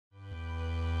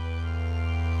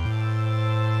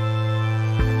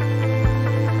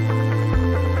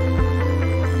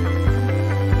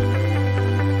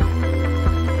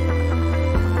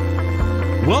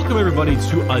Welcome everybody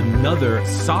to another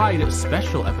side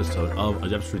special episode of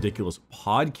Adeptus Ridiculous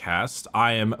podcast.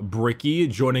 I am Bricky.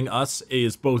 Joining us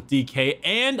is both DK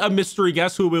and a mystery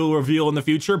guest who we'll reveal in the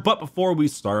future. But before we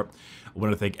start, I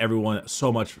want to thank everyone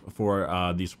so much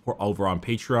for the support over on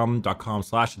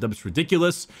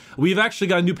patreon.com/AdeptusRidiculous. We've actually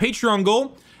got a new Patreon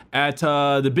goal. At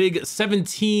the big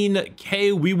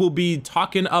 17K, we will be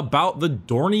talking about the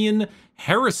Dornian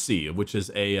heresy, which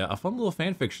is a fun little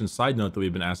fanfiction side note that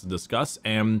we've been asked to discuss.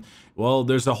 And well,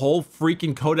 there's a whole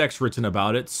freaking codex written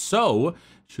about it, so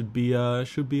should be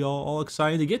all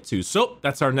exciting to get to. So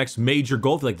that's our next major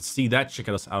goal. If you'd like to see that, check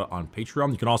us out on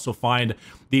Patreon. You can also find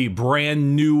the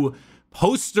brand new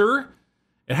poster.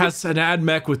 It has an ad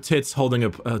mech with tits holding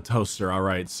a toaster. All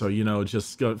right, so you know,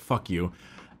 just go fuck you.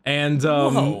 And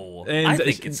whoa, I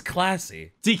think it's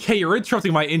classy. DK, you're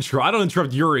interrupting my intro. I don't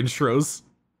interrupt your intros.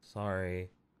 Sorry.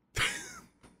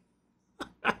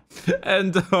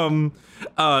 And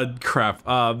crap.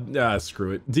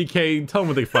 Screw it. DK, tell them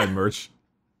where they find merch.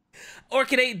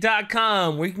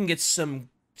 Orchid8.com, where you can get some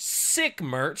sick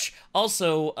merch.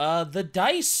 Also, the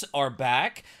dice are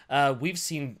back. We've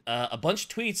seen a bunch of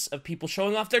tweets of people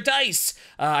showing off their dice.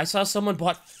 I saw someone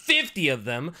bought 50 of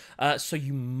them. So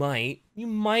you might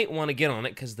want to get on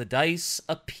it because the dice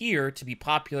appear to be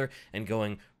popular and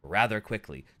going rather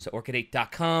quickly. So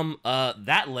Orchid8.com,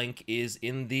 that link is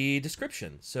in the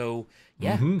description. So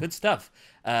yeah, good stuff.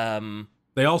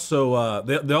 They also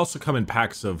they also come in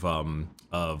packs of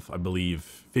I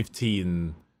believe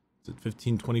 15. Is it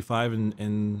 15, 25,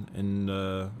 and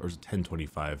or is it 10,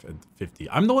 25, and 50?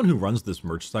 I'm the one who runs this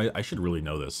merch site. I should really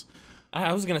know this.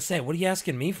 I was gonna say, what are you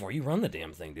asking me for? You run the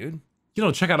damn thing, dude. You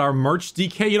don't check out our merch,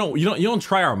 DK. You don't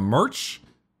try our merch.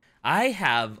 I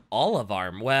have all of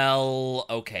our, well,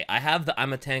 okay. I have the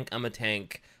I'm a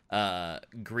tank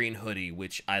green hoodie,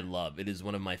 which I love. It is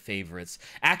one of my favorites.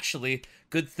 Actually,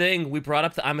 good thing we brought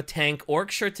up the I'm a tank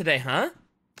orc shirt today, huh?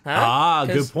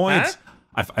 Good point. Huh?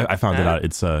 I found it out.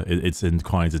 It's in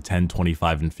quantities of 10,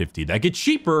 25, and 50. That gets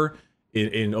cheaper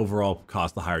in overall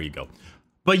cost the higher you go.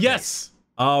 But yes,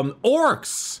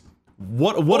 orcs.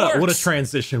 What a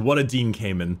transition. What a Dean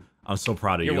came in. I'm so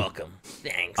proud of you. You're welcome.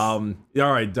 Thanks. All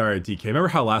right, DK. Remember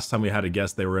how last time we had a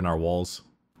guest, they were in our walls?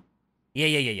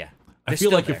 Yeah. I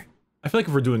feel like if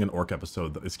we're doing an orc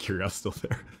episode, is Curious still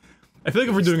there? I feel like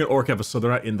if we're doing an orc episode, they're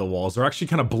not in the walls. They're actually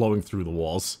kind of blowing through the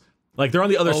walls. Like they're on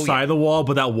the other side of the wall,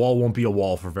 but that wall won't be a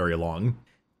wall for very long.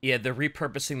 Yeah, they're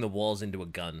repurposing the walls into a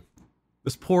gun.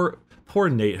 This poor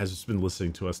Nate has just been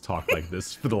listening to us talk like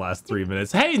this for the last 3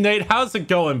 minutes. Hey Nate, how's it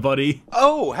going, buddy?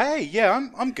 Oh, hey, yeah,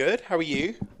 I'm good. How are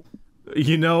you?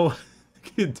 You know,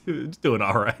 doing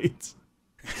all right.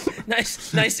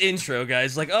 Nice intro,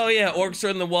 guys. Like, oh yeah, orcs are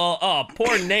in the wall. Oh,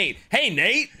 poor Nate. Hey,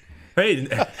 Nate.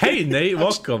 Hey, Nate.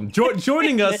 Welcome.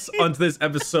 Joining us on today's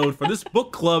episode for this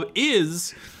book club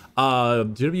is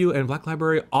GW and Black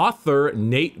Library author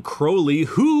Nate Crowley,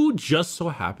 who just so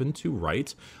happened to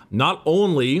write not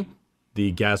only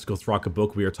the Ghazghkull Thraka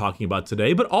book we are talking about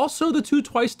today, but also the two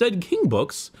Twice Dead King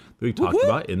books that we talked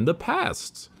about in the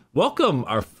past. Welcome,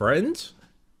 our friend.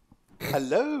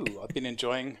 Hello. I've been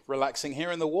enjoying relaxing here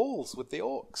in the walls with the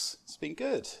orcs. It's been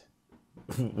good.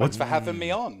 Thanks for having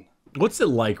me on. What's it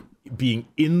like being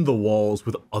in the walls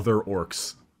with other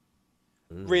orcs?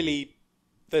 Really,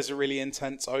 there's a really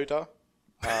intense odor.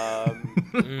 I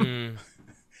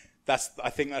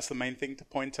think that's the main thing to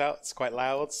point out. It's quite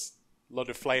loud. A lot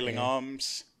of flailing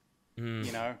arms.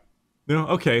 You know. No,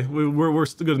 okay. We're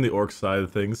still good on the orc side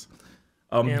of things.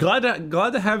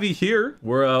 Glad to have you here.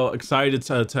 We're excited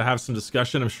to have some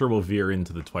discussion. I'm sure we'll veer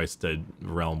into the Twice Dead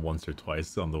realm once or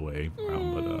twice on the way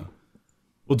around, but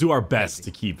we'll do our best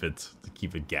to keep it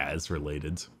Gaz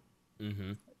related.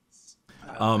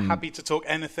 Happy to talk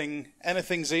anything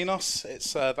xenos.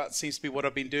 It's that seems to be what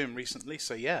I've been doing recently.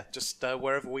 So yeah, just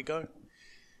wherever we go.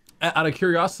 Out of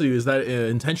curiosity, is that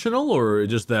intentional or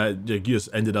just that you just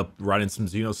ended up writing some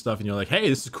xenos stuff and you're like, hey,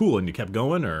 this is cool, and you kept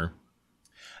going, or?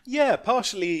 Yeah,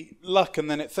 partially luck, and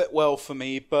then it fit well for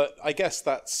me. But I guess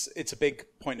it's a big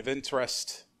point of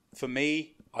interest for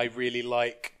me. I really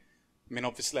like. I mean,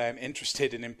 obviously, I'm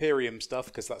interested in Imperium stuff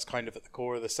because that's kind of at the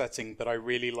core of the setting. But I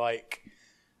really like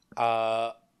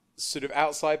sort of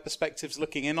outside perspectives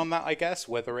looking in on that. I guess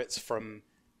whether it's from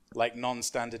like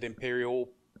non-standard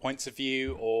Imperial points of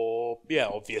view or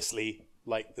obviously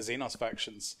like the Xenos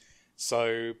factions.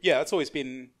 So yeah, it's always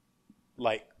been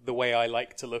like the way I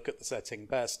like to look at the setting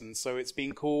best, and so it's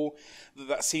been cool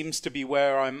that seems to be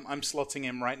where I'm slotting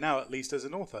in right now, at least as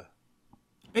an author.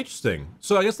 Interesting.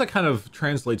 So I guess that kind of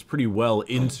translates pretty well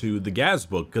into the Gaz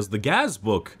book, because the Gaz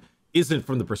book isn't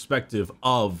from the perspective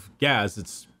of Gaz,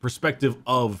 it's perspective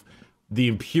of the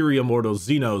Imperium Ordo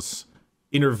Xenos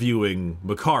interviewing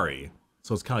Makari.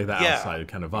 So it's kind of like that outside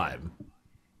kind of vibe.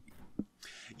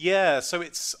 Yeah, so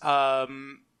it's I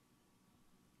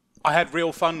had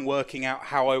real fun working out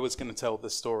how I was going to tell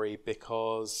this story,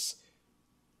 because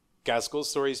Ghazghkull's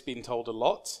story's been told a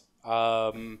lot.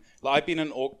 I've been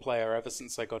an Orc player ever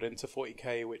since I got into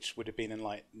 40k, which would have been in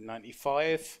like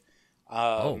 95.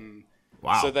 Wow.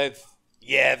 So they're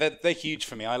huge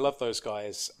for me. I love those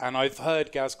guys, and I've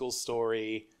heard Ghazghkull's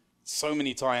story so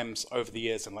many times over the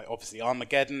years, and like obviously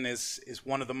Armageddon is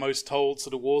one of the most told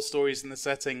sort of war stories in the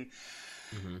setting.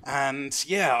 And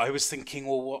yeah, I was thinking,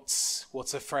 well,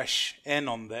 what's a fresh in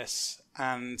on this?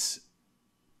 And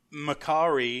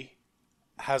Makari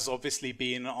has obviously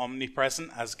been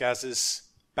omnipresent as Gaz's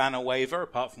banner waver,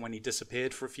 apart from when he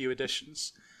disappeared for a few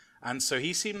editions. And so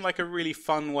he seemed like a really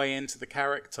fun way into the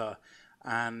character.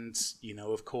 And, you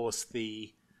know, of course,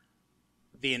 the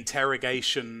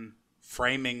interrogation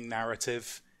framing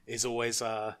narrative is always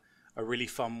a really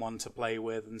fun one to play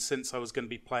with. And since I was going to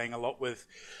be playing a lot with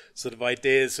sort of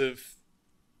ideas of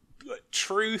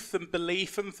truth and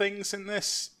belief and things in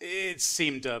this, it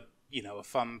seemed a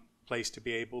fun place to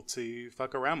be able to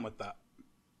fuck around with that.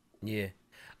 Yeah.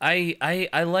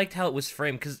 I liked how it was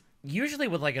framed, because usually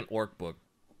with like an orc book,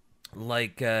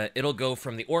 like it'll go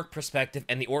from the orc perspective,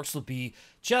 and the orcs will be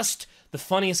just the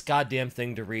funniest goddamn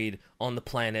thing to read on the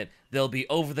planet. They'll be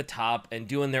over the top and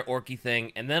doing their orky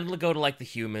thing, and then it'll go to like the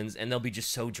humans, and they'll be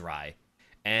just so dry,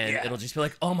 and it'll just be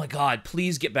like, oh my god,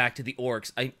 please get back to the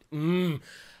orcs.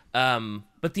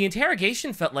 But the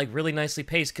interrogation felt like really nicely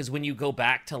paced, because when you go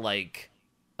back to like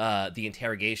the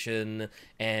interrogation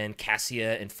and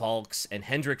Cassia and Falx and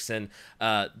Hendrickson,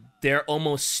 their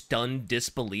almost stunned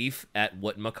disbelief at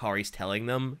what Makari's telling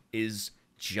them is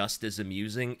just as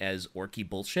amusing as orky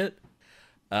bullshit.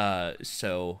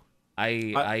 So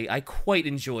I quite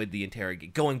enjoyed the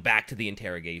going back to the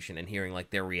interrogation and hearing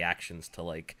like their reactions to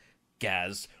like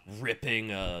Gaz ripping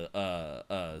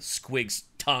Squig's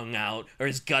tongue out, or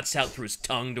his guts out through his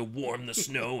tongue to warm the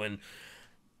snow, and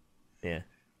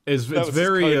It's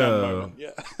very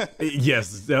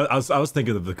yes. I was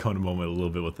thinking of the Conan moment a little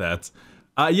bit with that.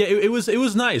 It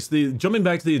was nice. Jumping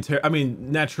back to the I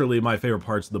mean, naturally, my favorite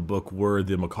parts of the book were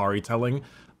the Makari telling.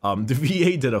 The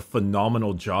VA did a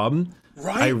phenomenal job.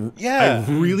 Right? I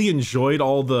really enjoyed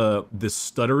all the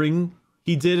stuttering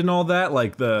he did and all that,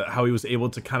 like how he was able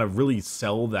to kind of really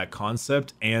sell that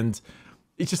concept. And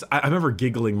it's just, I remember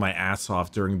giggling my ass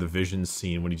off during the vision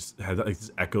scene when he just had like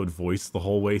this echoed voice the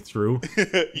whole way through.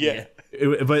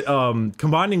 But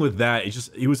combining with that,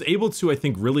 he was able to, I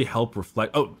think, really help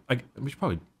reflect. We should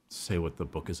probably say what the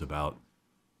book is about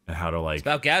and how to like. It's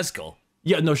about Ghazghkull.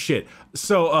 Yeah, no shit.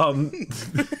 So,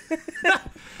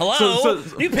 hello?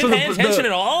 You paying attention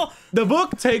at all? The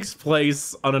book takes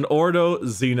place on an Ordo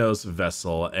Xenos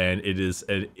vessel, and it is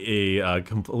a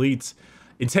complete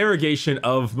interrogation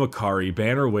of Makari,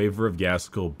 banner waver of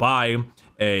Ghazghkull, by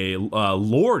a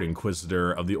Lord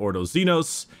Inquisitor of the Ordo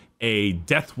Xenos, a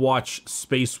Death Watch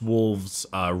Space Wolves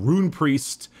rune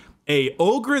priest, a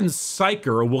Ogryn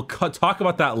Psyker. We'll talk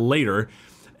about that later,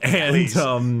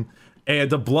 and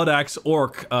a Blood Axe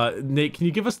Orc. Nate, can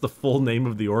you give us the full name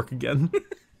of the orc again?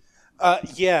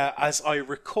 As I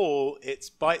recall, it's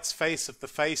Bites Face of the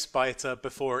Face Biter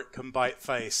before it can bite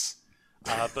face.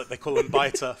 But they call him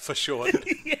Biter for short.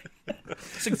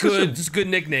 It's a good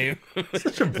nickname.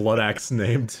 Such a Blood Axe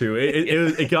name, too.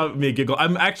 It got me a giggle.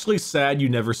 I'm actually sad you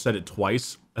never said it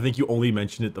twice. I think you only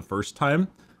mentioned it the first time.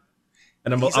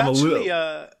 And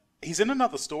he's in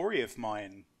another story of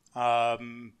mine,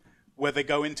 where they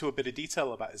go into a bit of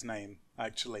detail about his name,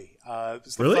 actually. It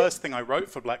was the first thing I wrote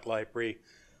for Black Library,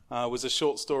 was a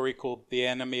short story called The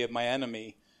Enemy of My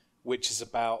Enemy, which is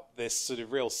about this sort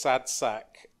of real sad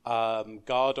sack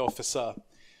guard officer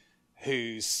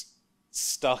who's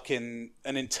stuck in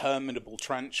an interminable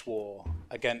trench war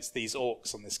against these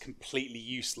orcs on this completely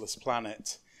useless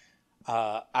planet.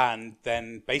 And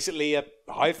then basically a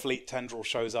Hive Fleet tendril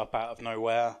shows up out of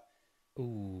nowhere.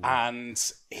 Ooh. And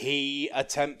he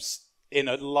attempts, in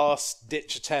a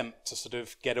last-ditch attempt to sort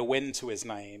of get a win to his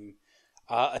name,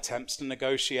 attempts to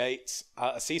negotiate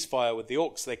a ceasefire with the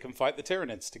orcs so they can fight the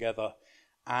Tyranids together.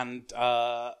 And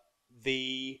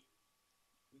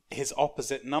his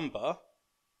opposite number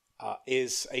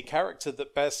is a character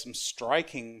that bears some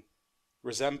striking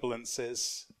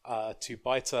resemblances to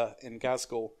Biter in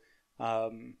Ghazghkull.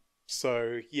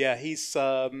 He's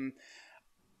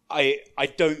I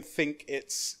don't think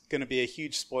it's going to be a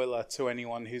huge spoiler to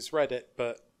anyone who's read it,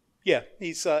 but yeah,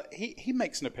 he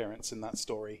makes an appearance in that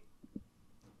story.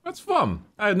 That's fun.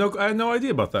 I had no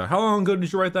idea about that. How long ago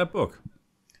did you write that book?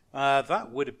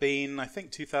 That would have been, I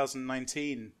think,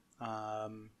 2019.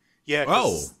 Yeah,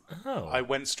 Oh. I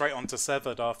went straight on to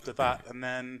Severed after that, and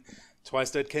then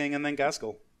Twice Dead King, and then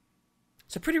Ghazghkull.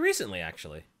 So pretty recently,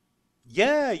 actually.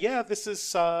 Yeah, this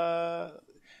is... it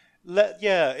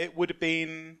would have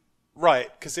been... Right,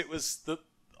 because it was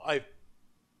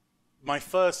my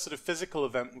first sort of physical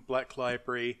event with Black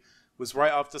Library was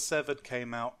right after Severed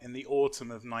came out in the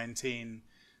autumn of 19.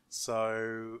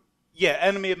 So, yeah,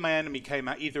 Enemy of My Enemy came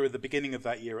out either at the beginning of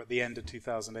that year or at the end of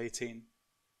 2018.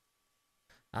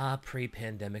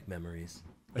 Pre-pandemic memories.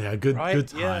 Yeah, good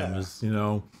times, you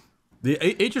know.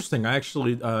 Interesting, I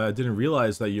actually didn't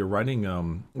realize that your writing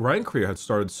career had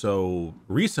started so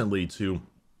recently to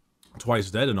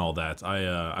Twice Dead and all that.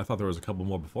 I thought there was a couple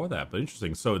more before that, but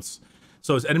interesting. So it's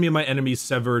Enemy of My Enemy,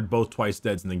 Severed, both Twice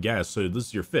Deads, and then Gaz. So this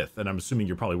is your fifth, and I'm assuming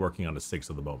you're probably working on a sixth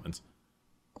at the moment.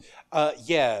 But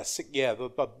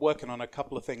working on a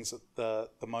couple of things at the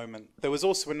moment. There was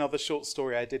also another short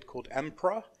story I did called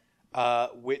Emperor,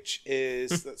 which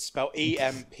is that's spelled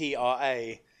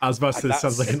Empra. I was about to say, it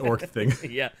sounds like an orc thing.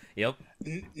 Yeah, yep.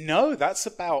 No, that's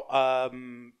about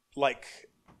like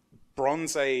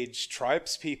Bronze Age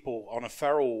tribes people on a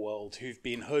feral world who've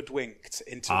been hoodwinked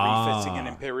into refitting an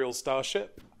Imperial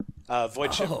starship,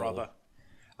 void ship rather.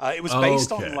 It was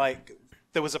based on like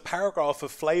there was a paragraph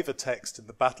of flavor text in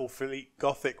the Battlefleet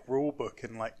Gothic rulebook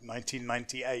in like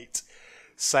 1998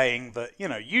 saying that, you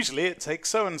know, usually it takes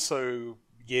so and so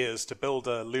years to build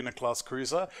a lunar class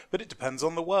cruiser, but it depends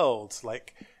on the world.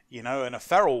 Like, you know, in a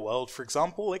feral world, for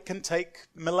example, it can take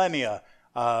millennia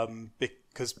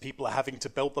because people are having to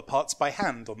build the parts by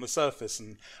hand on the surface.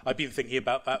 And I've been thinking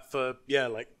about that for,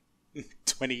 like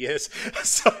 20 years.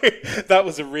 So that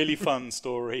was a really fun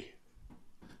story.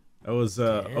 That was,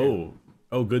 oh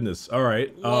goodness. All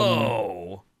right.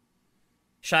 Whoa.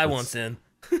 Shy wants in.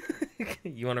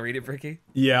 You want to read it, Bricky?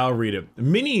 Yeah, I'll read it.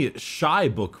 Mini Shy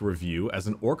book review as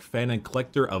an orc fan and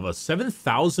collector of a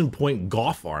 7,000 point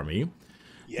Goth army.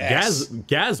 Yes.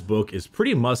 Gaz book is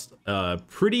pretty must have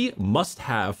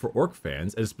for orc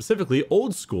fans, and specifically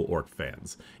old school orc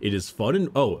fans. It is fun and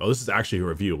this is actually a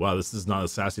review. Wow, this is not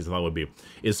as sassy as I thought it would be.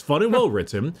 It's fun and well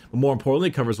written, but more importantly,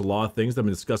 it covers a lot of things that have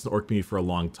been discussed in orc community for a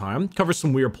long time. Covers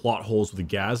some weird plot holes with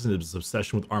Gaz and his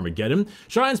obsession with Armageddon.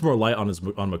 Shines more light on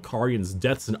Makari and his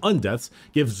deaths and undeaths.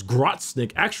 Gives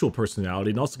Grotsnick actual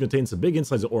personality, and also contains some big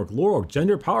insights of orc lore, orc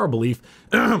gender, power belief,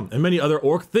 and many other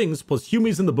orc things. Plus,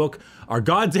 humans in the book are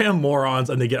goddamn morons,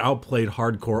 and they get outplayed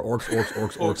hardcore orcs.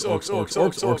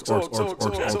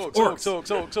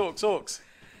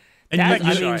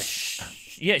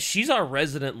 And she's our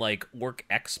resident like orc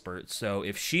expert. So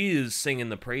if she is singing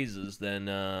the praises, then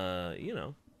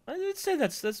I'd say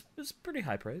that's pretty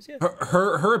high praise. Yeah.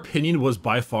 Her opinion was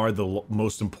by far the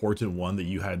most important one that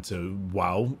you had to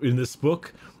wow in this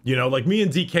book. You know, like me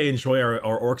and DK enjoy our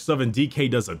orc stuff, and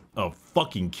DK does a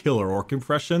fucking killer orc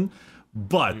impression,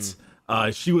 but.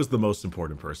 She was the most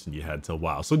important person you had to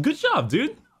wow. So good job,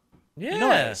 dude. Yeah.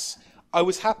 Nice. I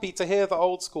was happy to hear the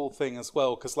old school thing as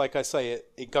well, because like I say,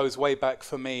 it goes way back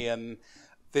for me. And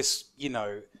this,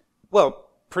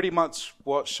 pretty much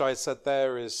what Shai said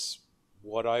there is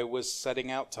what I was setting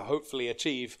out to hopefully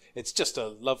achieve. It's just a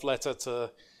love letter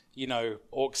to,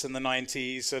 orcs in the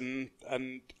 90s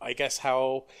and I guess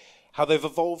how they've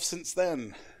evolved since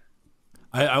then.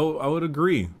 I would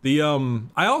agree. The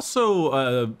I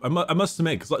also I must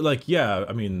admit, because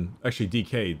actually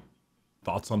DK,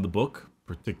 thoughts on the book,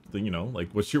 particularly,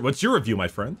 what's your review, my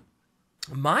friend?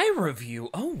 My review?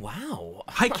 Oh wow!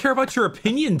 I care about your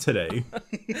opinion today.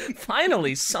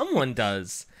 Finally, someone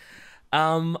does.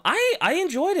 I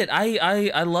enjoyed it.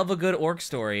 I love a good orc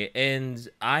story, and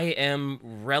I am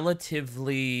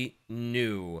relatively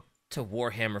new to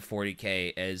Warhammer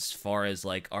 40K as far as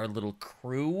like our little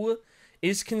crew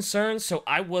is concerned, so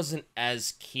I wasn't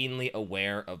as keenly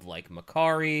aware of like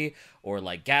Makari or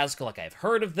like Ghazghkull. Like I've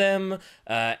heard of them,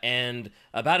 and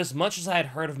about as much as I had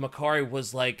heard of Makari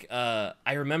was like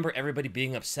I remember everybody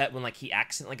being upset when like he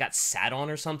accidentally got sat on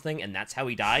or something, and that's how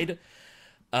he died.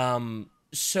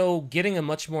 So getting a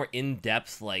much more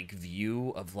in-depth like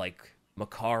view of like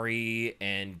Makari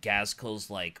and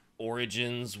Ghazghkull's like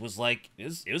origins was like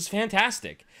it was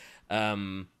fantastic.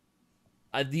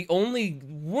 The only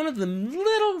one of the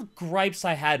little gripes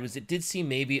I had was it did seem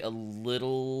maybe a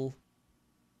little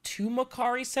too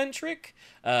Makari centric,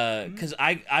 because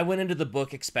I went into the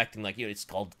book expecting like it's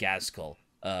called Ghazghkull,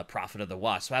 Prophet of the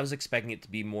Waaagh, so I was expecting it to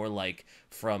be more like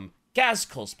from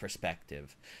Ghazghkull's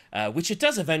perspective, which it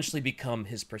does eventually become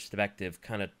his perspective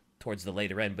kind of towards the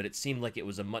later end, but it seemed like it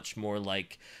was a much more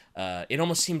like it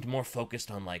almost seemed more focused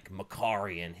on like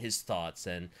Makari and his thoughts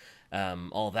and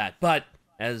all that, but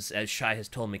as Shai has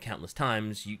told me countless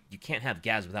times, you can't have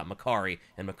Gaz without Makari,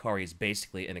 and Makari is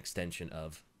basically an extension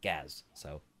of Gaz.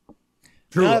 So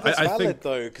true. No, that's I valid think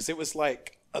though, because it was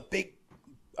like a big.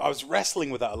 I was wrestling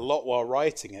with that a lot while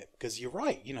writing it, because you're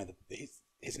right. You know,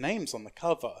 his name's on the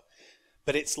cover,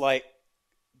 but it's like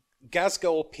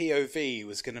Ghazghkull POV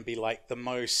was going to be like the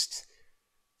most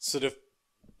sort of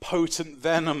potent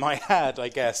venom I had, I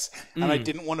guess, and I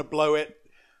didn't want to blow it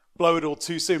all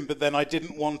too soon, but then I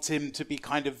didn't want him to be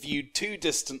kind of viewed too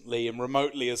distantly and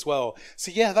remotely as well. So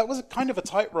yeah, that was a kind of a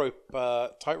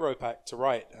tightrope act to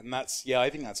write, and that's I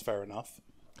think that's fair enough.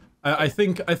 I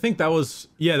think that was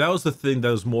the thing that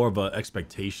was more of an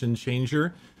expectation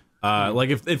changer.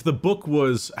 Like if the book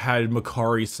had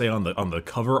Makari say on the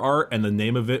cover art and the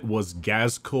name of it was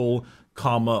Ghazghkull,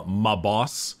 my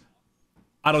boss.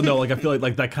 I don't know, like I feel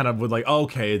like that kind of would like, oh,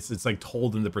 okay, it's like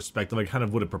told in the perspective. I kind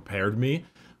of would have prepared me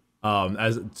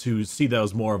as to see that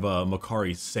was more of a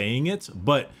Makari saying it,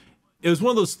 but it was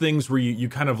one of those things where you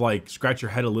kind of like scratch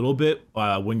your head a little bit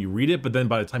when you read it, but then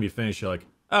by the time you finish, you're like,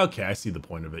 okay, I see the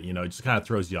point of it. You know, it just kind of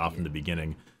throws you off in the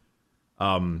beginning.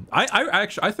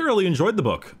 I thoroughly enjoyed the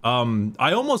book.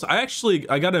 I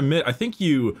gotta admit, I think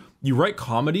you write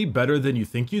comedy better than you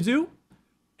think you do,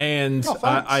 and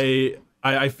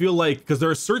I feel like, because there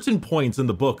are certain points in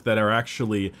the book that are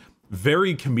actually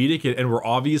very comedic and were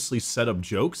obviously set up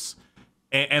jokes,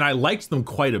 and I liked them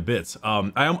quite a bit.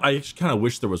 I actually kind of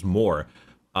wish there was more.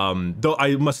 Though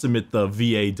I must admit the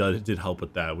VA did help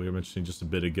with that. We were mentioning just a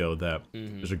bit ago that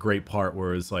there's a great part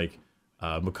where it's like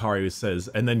Makari says,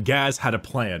 and then Gaz had a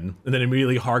plan, and then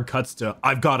immediately hard cuts to,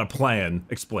 I've got a plan,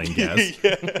 explain Gaz.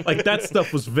 Like that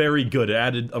stuff was very good. It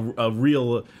added a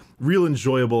real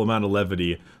enjoyable amount of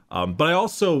levity. But I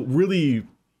also really,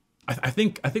 I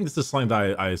think this is something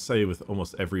that I say with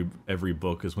almost every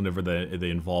book, is whenever they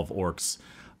involve orcs.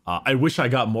 I wish I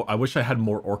had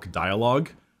more orc dialogue.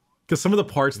 Because some of the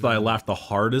parts that I laughed the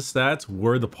hardest at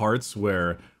were the parts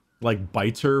where, like,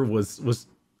 Biter was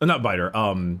not Biter,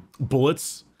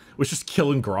 Bullets was just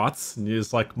killing grots, and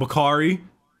he's like, Makari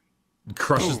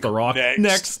crushes the rock,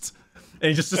 next.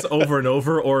 And just over and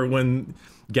over. Or when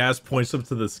Gaz points up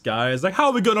to the sky, it's like, how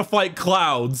are we gonna fight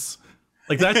clouds?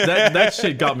 Like that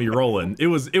shit got me rolling. It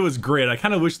was great. I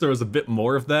kind of wish there was a bit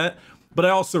more of that, but I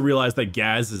also realized that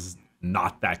Gaz is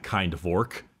not that kind of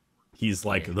orc. He's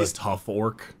like the tough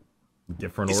orc.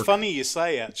 Different orc. It's funny you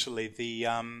say, actually,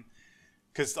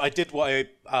 because I did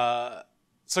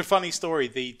so funny story,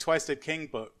 the Twice Dead King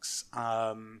books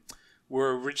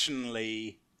were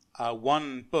originally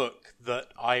one book that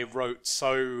I wrote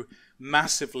so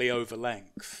massively over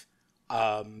length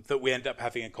that we end up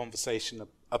having a conversation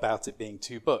about it being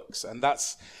two books, and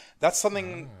that's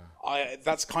something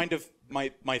that's kind of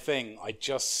my thing. I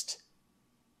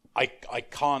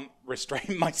can't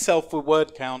restrain myself with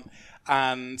word count,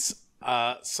 and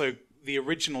so the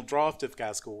original draft of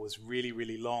Ghazghkull was really,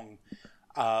 really long,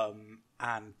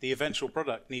 and the eventual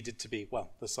product needed to be,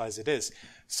 well, the size it is.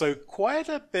 So quite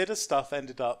a bit of stuff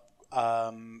ended up,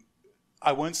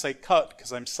 I won't say cut,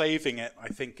 because I'm saving it. I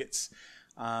think it's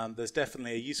there's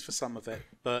definitely a use for some of it,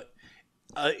 but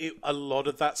a lot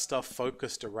of that stuff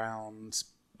focused around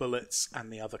Bullets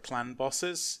and the other clan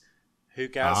bosses who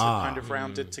Gaz had kind of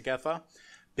rounded together,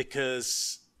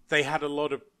 because they had a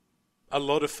lot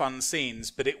of fun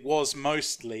scenes, but it was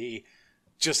mostly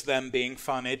just them being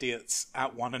fun idiots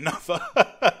at one another.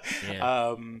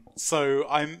 So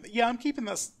I'm keeping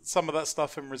some of that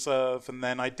stuff in reserve, and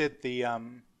then I did the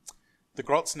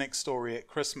Grotsnik story at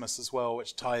Christmas as well,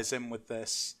 which ties in with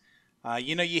this.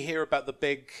 You hear about the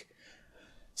big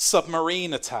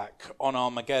submarine attack on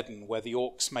Armageddon, where the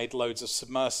orcs made loads of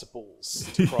submersibles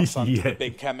to cross under the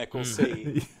big chemical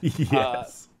sea.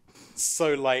 Yes.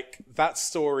 So, like, that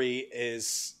story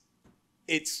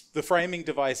it's the framing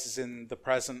device is in the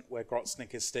present, where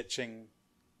Grotsnik is stitching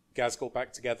Ghazghkull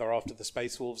back together after the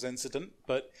Space Wolves incident,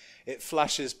 but it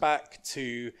flashes back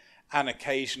to an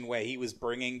occasion where he was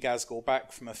bringing Ghazghkull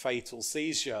back from a fatal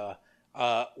seizure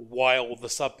while the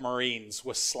submarines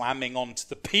were slamming onto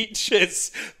the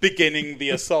beaches, beginning the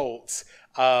assault.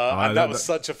 And that was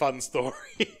such a fun story.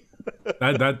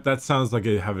 that sounds like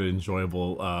it have an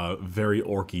enjoyable, very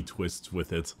orky twist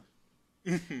with it.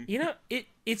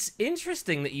 It's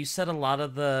interesting that you said a lot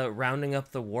of the rounding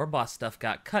up the war boss stuff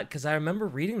got cut, because I remember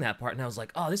reading that part and I was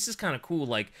like, oh, this is kind of cool,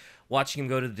 like watching him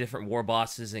go to the different war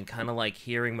bosses and kind of like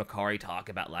hearing Makari talk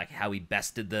about like how he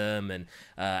bested them, and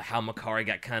how Makari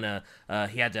got kind of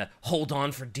he had to hold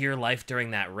on for dear life during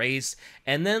that race.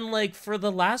 And then like for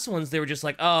the last ones, they were just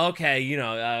like, oh, okay,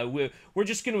 we're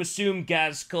just gonna assume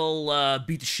Ghazghkull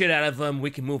beat the shit out of him, we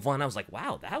can move on. I was like,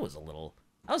 wow, that was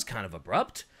kind of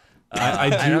abrupt.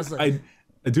 I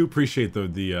do appreciate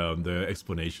the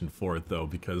explanation for it though,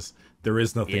 because there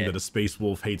is nothing that a space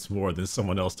wolf hates more than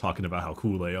someone else talking about how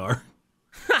cool they are.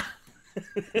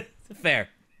 Fair,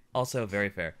 also very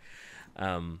fair.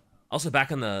 Also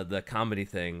back on the comedy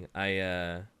thing,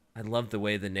 I love the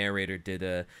way the narrator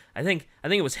did. I think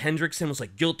it was Hendrickson was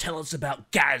like, "You'll tell us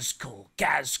about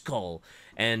Ghazghkull,"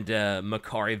 and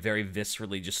Makari very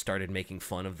viscerally just started making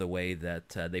fun of the way that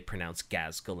they pronounce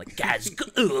Ghazghkull, like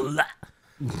Ghazghkull.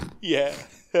 Yeah,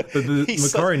 the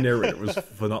Makari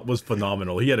narrator was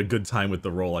phenomenal. He had a good time with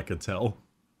the role, I could tell.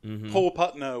 Mm-hmm. Paul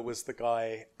Putner was the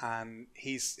guy, and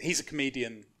he's a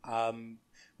comedian,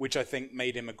 which I think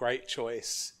made him a great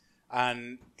choice.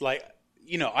 And like,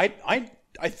 you know, I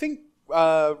think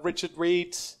Richard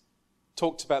Reed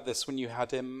talked about this when you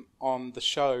had him on the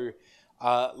show.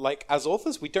 Like, as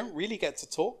authors, we don't really get to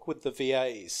talk with the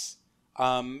VAs.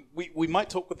 We might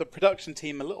talk with the production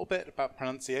team a little bit about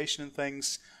pronunciation and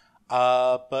things,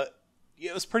 but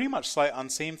it was pretty much sight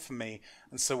unseen for me.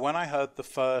 And so when I heard the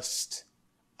first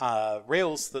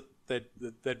reels that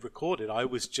they'd recorded, I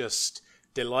was just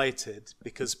delighted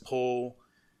because Paul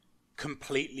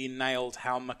completely nailed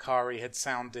how Makari had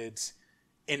sounded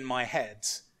in my head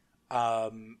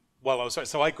while I was.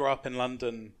 So I grew up in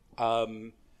London,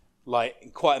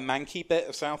 like quite a manky bit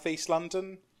of southeast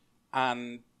London,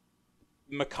 and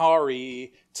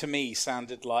Makari to me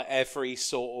sounded like every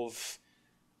sort of,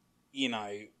 you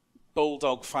know,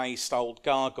 bulldog-faced old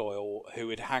gargoyle who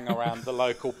would hang around the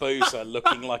local boozer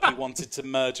looking like he wanted to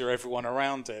murder everyone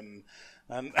around him.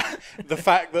 And the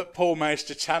fact that Paul managed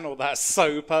to channel that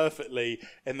so perfectly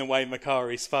in the way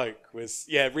Makari spoke was,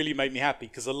 really made me happy,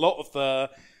 because a lot of the,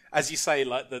 as you say,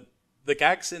 like the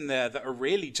gags in there that are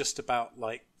really just about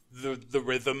like the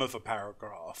rhythm of a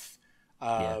paragraph,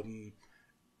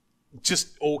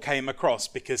 just all came across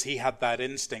because he had that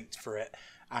instinct for it.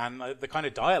 And the kind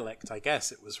of dialect, I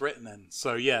guess, it was written in.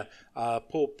 So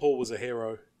Paul was a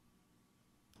hero.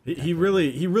 He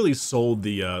really sold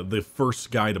the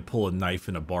first guy to pull a knife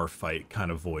in a bar fight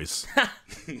kind of voice.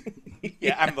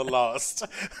 And the last.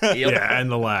 Yeah,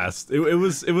 and the last. It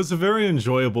was a very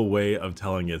enjoyable way of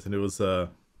telling it, and it was though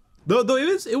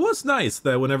it was nice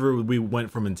that whenever we went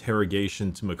from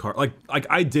interrogation to Makari, like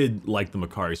I did like the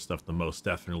Makari stuff the most,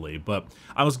 definitely, but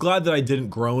I was glad that I didn't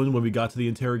groan when we got to the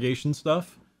interrogation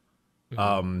stuff. It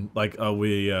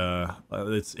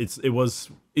was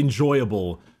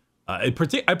enjoyable. I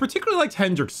particularly liked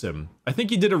Hendrickson. I think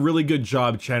he did a really good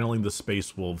job channeling the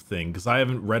Space Wolf thing, because I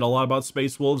haven't read a lot about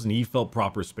Space Wolves, and he felt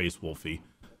proper Space Wolfy.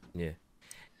 Yeah.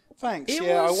 Thanks.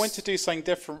 I went to do something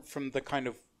different from the kind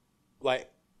of like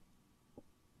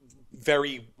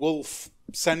very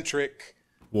wolf-centric.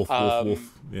 Wolf.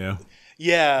 Yeah.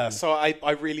 Yeah. So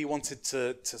I really wanted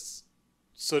to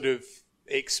sort of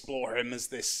explore him as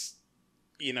this,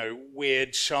 you know,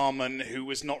 weird shaman who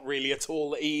was not really at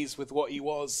all at ease with what he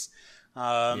was.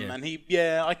 And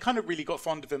I kind of really got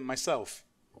fond of him myself.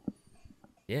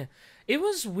 Yeah. It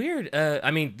was weird.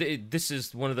 I mean, this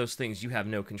is one of those things you have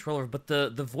no control over, but the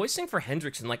voicing for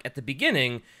Hendrickson, like at the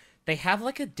beginning, they have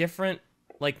like a different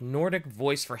like Nordic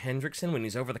voice for Hendrickson when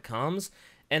he's over the comms,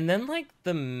 and then like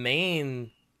the main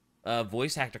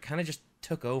voice actor kind of just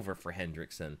took over for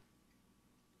Hendrickson.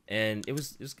 And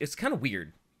it's kind of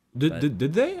weird.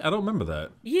 Did they? I don't remember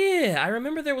that. Yeah, I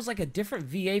remember there was like a different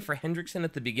VA for Hendrickson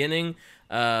at the beginning,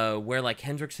 where like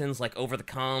Hendrickson's like over the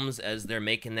comms as they're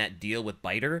making that deal with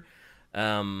Biter.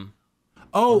 I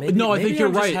think you're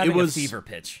right. It was a fever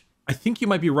pitch. I think you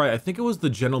might be right. I think it was the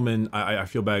gentleman. I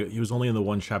feel bad. He was only in the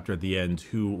one chapter at the end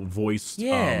who voiced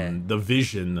the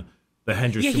vision that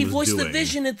Hendrickson was doing. Yeah, he voiced the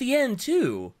Vision at the end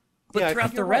too. But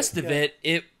throughout the rest of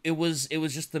it was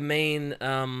just the main.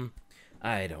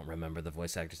 I don't remember the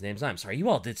voice actors' names. I'm sorry. You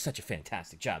all did such a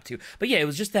fantastic job, too. But yeah, it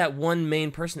was just that one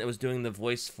main person that was doing the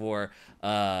voice for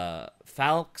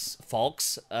Falx,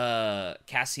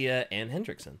 Cassia, and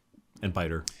Hendrickson. And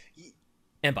Biter.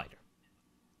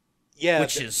 Yeah.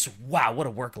 Which is, wow, what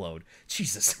a workload.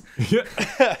 Jesus.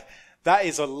 That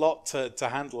is a lot to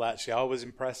handle, actually. I was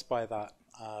impressed by that.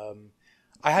 I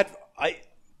had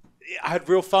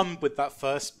real fun with that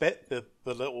first bit, the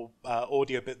little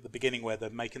audio bit at the beginning where they're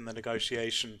making the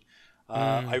negotiation.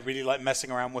 I really like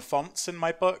messing around with fonts in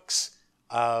my books.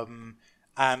 And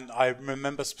I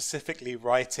remember specifically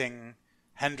writing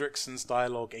Hendrickson's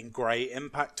dialogue in grey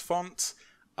impact font.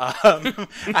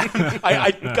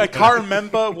 I can't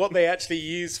remember what they actually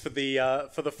use for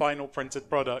the final printed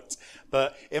product,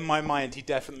 but in my mind he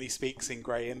definitely speaks in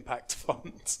grey impact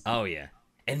font. Oh yeah.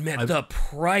 And man, the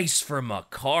price for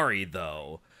Makari,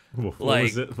 though. What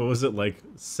was it? What was it, like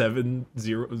 7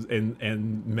 zeros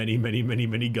and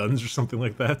many guns or something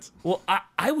like that? Well,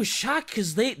 I was shocked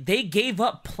because they gave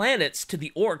up planets to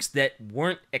the orcs that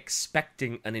weren't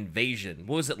expecting an invasion.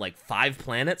 What was it, like 5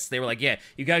 planets? They were like, yeah,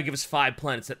 you gotta give us 5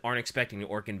 planets that aren't expecting an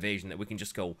orc invasion that we can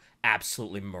just go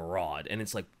absolutely maraud. And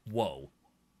it's like, whoa.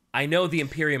 I know the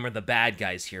Imperium are the bad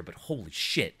guys here, but holy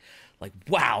shit. Like,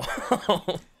 wow.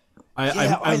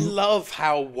 I love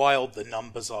how wild the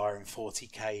numbers are in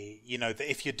 40k. You know,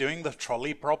 that if you're doing the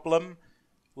trolley problem,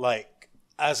 like,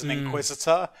 as an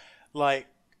Inquisitor, like,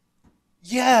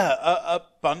 yeah, a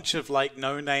bunch of, like,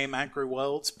 no-name aggro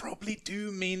worlds probably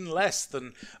do mean less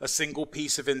than a single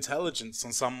piece of intelligence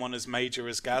on someone as major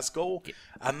as Ghazghkull.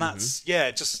 And that's,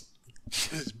 yeah, just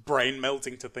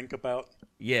brain-melting to think about.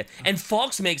 Yeah, and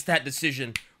Falx makes that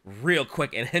decision real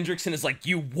quick, and Hendrickson is like,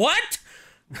 you what?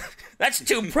 That's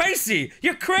too pricey.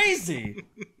 You're crazy.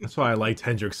 That's why I liked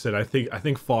Hendrickson. I think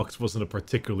Falx wasn't a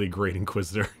particularly great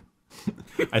Inquisitor.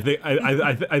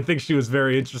 I think she was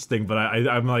very interesting, but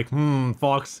I'm like,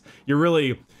 Falx, you're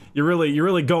really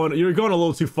going a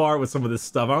little too far with some of this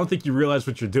stuff. I don't think you realize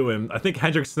what you're doing. I think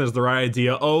Hendrickson has the right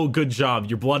idea. Oh, good job.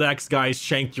 Your Blood Axe guys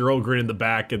shanked your Ogre in the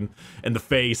back and the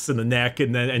face and the neck,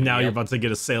 and now you're about to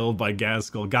get assailed by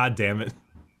Ghazghkull. God damn it.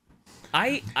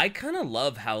 I kind of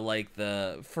love how, like,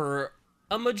 for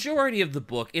a majority of the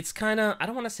book, it's kind of, I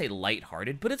don't want to say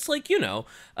lighthearted, but it's like, you know,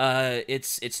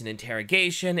 it's an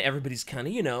interrogation. Everybody's kind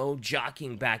of, you know,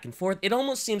 jockeying back and forth. It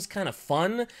almost seems kind of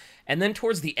fun, and then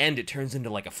towards the end, it turns into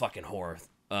like a fucking horror,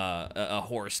 a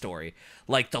horror story.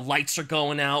 Like, the lights are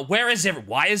going out.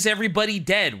 Why is everybody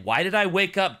dead? Why did I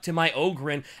wake up to my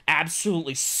Ogren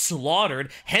absolutely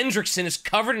slaughtered? Hendrickson is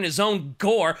covered in his own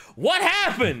gore. What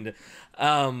happened?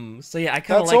 So yeah, I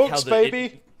kind of like orcs, how the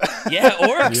baby. yeah,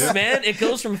 orcs, man. It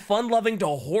goes from fun-loving to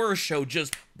horror show,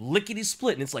 just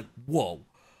lickety-split, and it's like, whoa,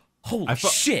 holy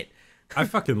shit. I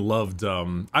fucking loved,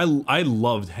 I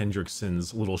loved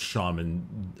Hendrickson's little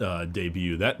shaman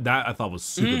debut. That I thought was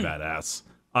super badass.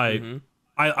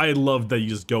 I loved that you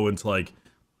just go into, like,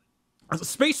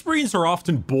 Space Marines are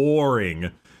often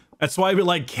boring. That's why we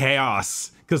like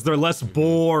Chaos, because they're less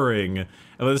boring.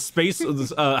 And the space,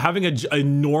 having an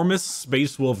enormous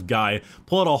Space Wolf guy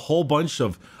pull out a whole bunch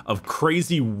of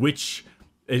crazy witch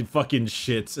fucking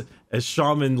shit as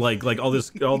shaman, like all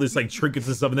this like trinkets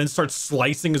and stuff, and then start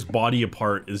slicing his body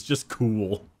apart is just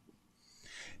cool.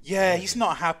 Yeah, he's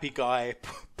not a happy guy.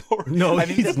 No,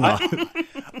 he's not.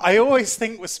 I always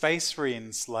think with Space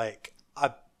Marines, like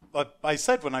I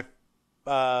said when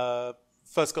I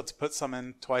first got to put some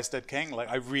in Twice Dead King, like,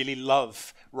 I really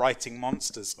love writing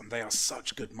monsters, and they are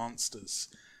such good monsters.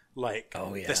 Like,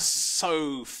 they're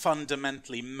so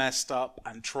fundamentally messed up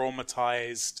and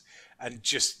traumatized and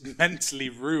just mentally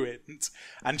ruined.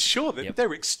 And sure,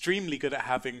 they're extremely good at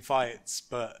having fights,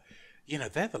 but, you know,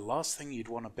 they're the last thing you'd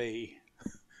want to be.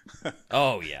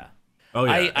 Oh, yeah. Oh,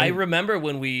 yeah. I remember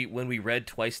when we read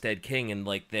Twice Dead King, and,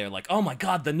 like, they're like, oh my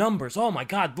god, the numbers, oh my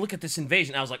god, look at this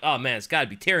invasion. I was like, oh man, it's gotta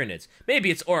be Tyranids. Maybe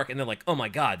it's Orc. And they're like, oh my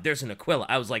god, there's an Aquila.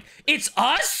 I was like, it's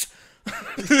us?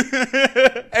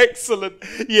 Excellent.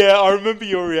 Yeah, I remember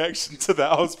your reaction to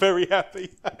that. I was very happy.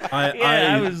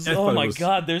 I was, oh my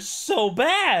god, they're so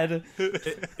bad.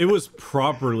 It was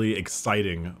properly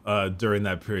exciting during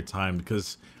that period of time,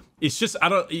 because it's just,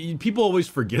 people always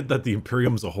forget that the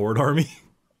Imperium's a horde army.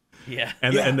 Yeah.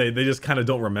 And they just kind of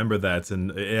don't remember that,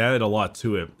 and it added a lot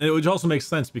to it. And which also makes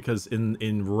sense, because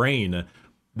in Reign,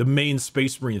 the main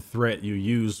Space Marine threat you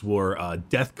used were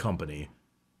Death Company,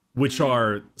 which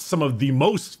are some of the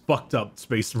most fucked up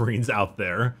Space Marines out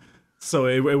there. So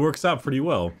it works out pretty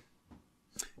well.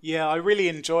 Yeah, I really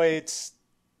enjoyed,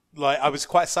 like, I was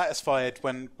quite satisfied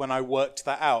when I worked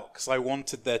that out, because I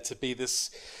wanted there to be this,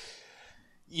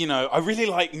 you know, I really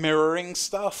like mirroring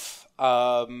stuff.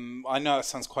 I know it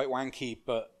sounds quite wanky,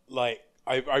 but, like,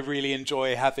 I really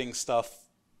enjoy having stuff,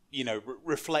 you know,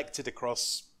 reflected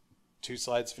across two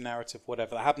sides of a narrative,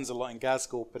 whatever. That happens a lot in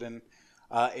Ghazghkull, but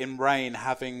in Reign,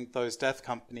 having those Death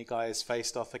Company guys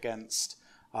faced off against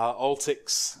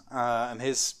Altix and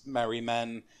his merry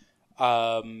men,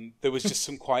 there was just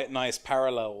some quite nice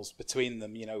parallels between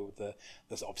them. You know,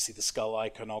 there's obviously the skull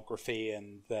iconography,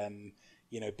 and then,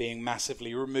 you know, being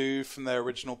massively removed from their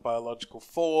original biological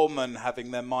form and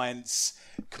having their minds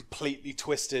completely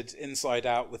twisted inside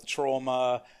out with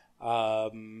trauma.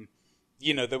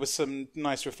 You know, there was some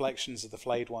nice reflections of the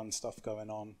Flayed One stuff going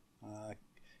on.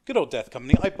 Good old Death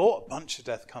Company. I bought a bunch of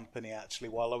Death Company, actually,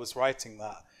 while I was writing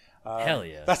that. Hell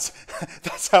yeah.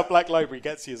 That's how Black Library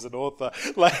gets you as an author.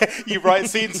 Like, you write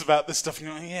scenes about this stuff, and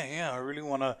you're like, I really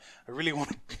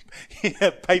want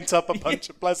to paint up a bunch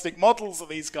of plastic models of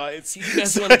these guys. You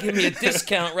guys want to give me a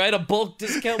discount, right? A bulk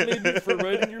discount maybe for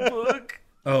writing your book?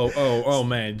 Oh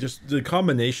man, just the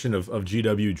combination of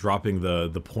GW dropping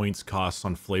the points costs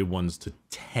on flayed ones to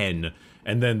 10,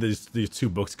 and then these 2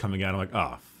 books coming out. I'm like,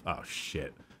 oh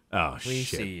shit. Oh shit. We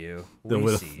see you.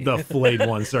 The flayed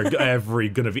ones are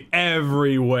gonna be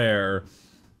everywhere.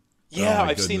 Yeah,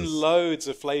 I've seen loads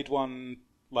of flayed one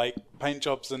like paint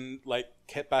jobs and like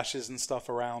kit bashes and stuff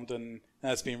around, and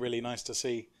that's been really nice to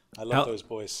see. I love those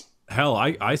boys. Hell,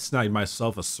 I snagged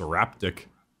myself a Seraptic.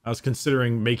 I was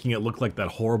considering making it look like that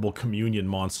horrible communion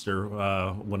monster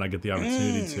when I get the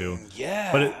opportunity to.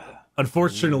 Yeah. But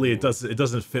unfortunately, it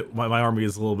doesn't fit. My army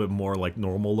is a little bit more like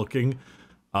normal looking.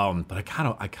 But I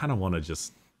kind of want to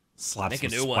just slap some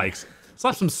spikes.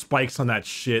 Slap some spikes on that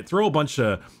shit. Throw a bunch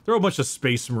of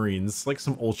Space Marines, like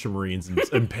some Ultramarines, and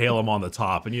impale them on the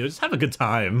top, and just have a good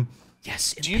time.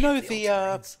 Yes. Do you know the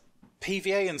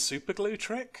PVA and superglue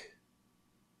trick?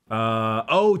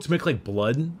 To make like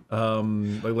blood.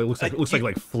 Looks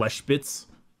like flesh bits.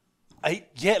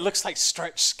 It looks like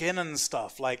stretched skin and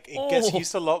stuff. Like, it gets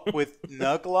used a lot with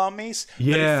Nurgle armies.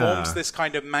 Yeah. But it forms this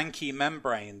kind of manky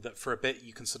membrane that for a bit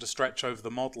you can sort of stretch over the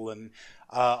model. And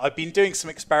I've been doing some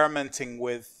experimenting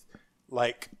with,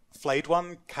 like, flayed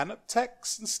one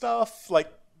canoptechs and stuff,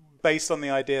 like, based on the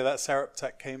idea that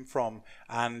Seraptech came from.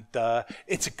 And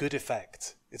it's a good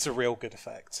effect. It's a real good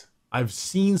effect. I've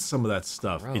seen some of that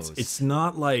stuff. Gross. It's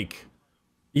not like...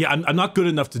 Yeah, I'm not good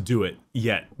enough to do it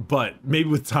yet, but maybe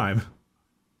with time.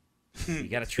 You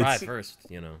gotta try first,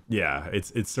 you know. Yeah,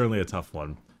 it's certainly a tough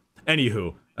one.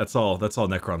 Anywho, that's all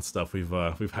Necron stuff. We've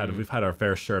had our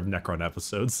fair share of Necron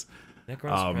episodes.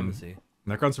 Necron supremacy.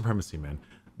 Necron supremacy, man.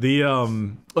 The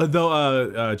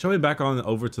jumping back on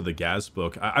over to the Gaz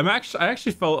book, I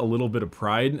actually felt a little bit of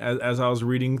pride as I was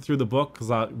reading through the book,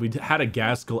 because we had a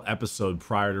Ghazghkull episode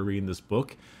prior to reading this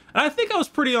book. And I think I was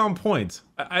pretty on point.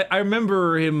 I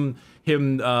remember him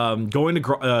going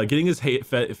to getting his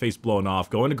face blown off,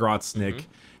 going to Grotsnick,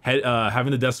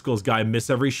 having the Decibels guy miss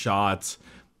every shot,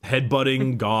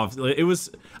 headbutting Goff. It was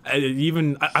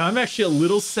I'm actually a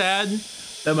little sad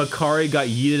that Makari got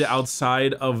yeeted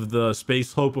outside of the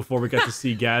space hulk before we got to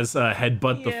see Gaz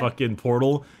headbutt the fucking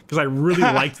portal, because I really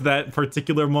liked that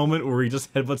particular moment where he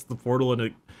just headbutts the portal and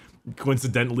it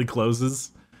coincidentally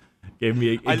closes. Gave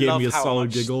me a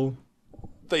solid giggle.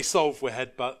 They solve with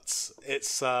headbutts.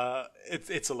 It's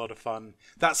a lot of fun.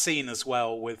 That scene as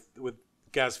well with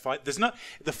Gaz fight.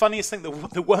 The funniest thing,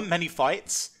 there weren't many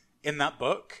fights in that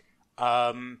book,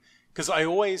 because I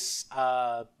always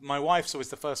my wife's always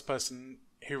the first person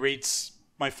who reads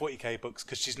my 40k books,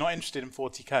 because she's not interested in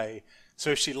 40k.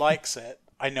 So if she likes it,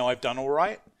 I know I've done all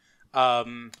right.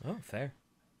 Fair.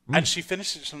 And she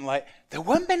finished it and like, there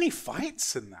weren't many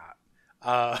fights in that.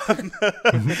 And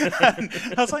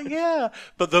I was like, yeah,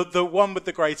 but the one with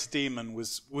the Greater Demon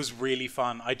was really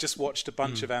fun. I just watched a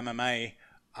bunch of MMA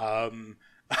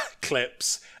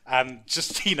clips and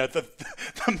just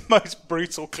the most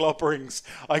brutal clobberings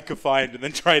I could find, and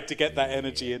then tried to get that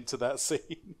energy into that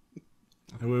scene.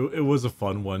 It was a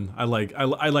fun one. I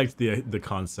liked the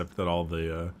concept that all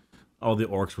the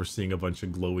orcs were seeing a bunch of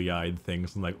glowy-eyed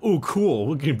things. I'm like, oh, cool,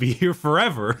 we can be here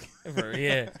forever.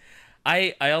 Yeah.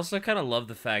 I also kind of love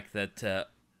the fact that,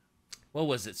 what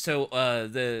was it? So,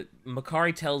 the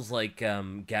Makari tells, like,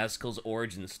 Ghazghkull's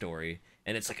origin story,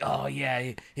 and it's like, oh,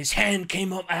 yeah, his hand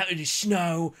came up out of the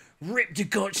snow, ripped the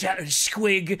guts out of the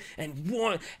squig,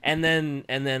 and then,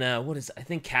 what is it? I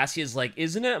think Cassia's like,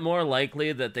 isn't it more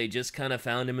likely that they just kind of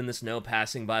found him in the snow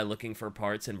passing by looking for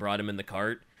parts and brought him in the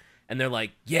cart? And they're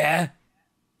like, yeah.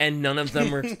 And none of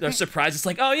them are surprised. It's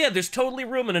like, oh yeah, there's totally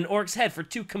room in an orc's head for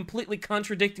 2 completely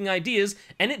contradicting ideas,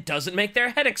 and it doesn't make their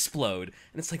head explode.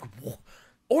 And it's like, whoa,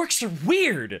 orcs are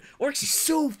weird. Orcs are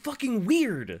so fucking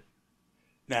weird.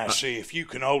 Now, see, if you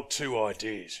can hold 2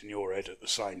 ideas in your head at the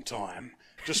same time,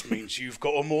 just means you've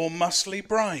got a more muscly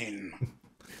brain.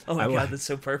 Oh my god, that's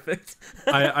so perfect.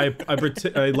 I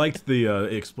liked the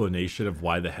explanation of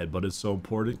why the headbutt is so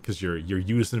important, because you're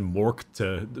using Mork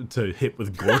to hit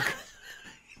with Gork.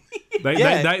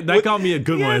 That got me a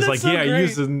good one. It's like, so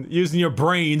using your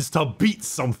brains to beat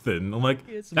something. I'm like,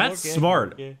 that's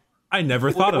smart. I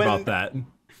never thought about that.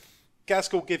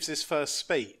 Ghazghkull gives his first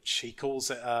speech. He calls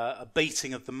it a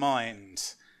beating of the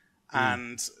mind.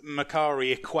 And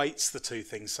Makari equates the 2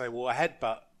 things. So, well, a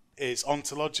headbutt is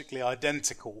ontologically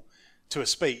identical to a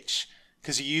speech,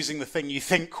 because you're using the thing you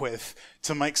think with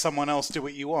to make someone else do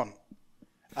what you want.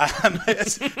 And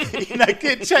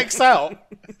it checks out.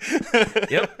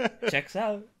 Yep, checks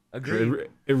out. Agreed.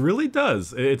 It really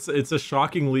does. It's a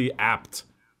shockingly apt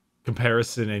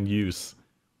comparison and use.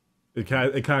 It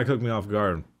kind of took me off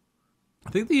guard. I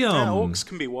think the orcs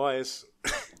can be wise.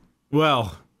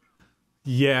 Well,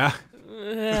 yeah.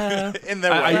 In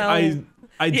their way.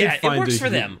 I did find it works for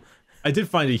them. I did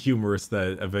find it humorous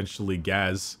that eventually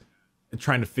Gaz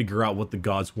trying to figure out what the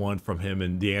gods want from him,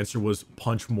 and the answer was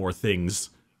punch more things.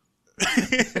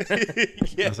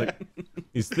 Yeah. I was like,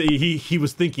 he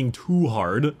was thinking too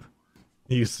hard.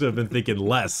 He should have been thinking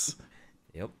less.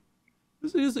 Yep.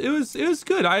 It was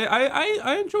good.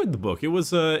 I enjoyed the book. It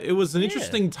was an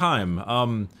interesting time.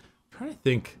 I'm trying to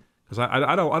think, because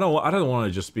I don't want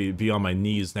to just be on my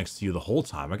knees next to you the whole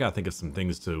time. I gotta think of some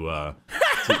things to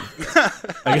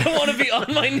I don't want to be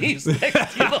on my knees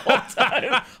next to you the whole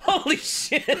time. Holy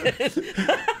shit.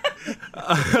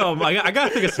 I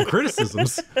gotta think of some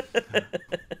criticisms.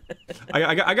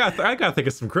 I gotta think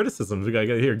of some criticisms. We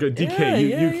gotta here. Go,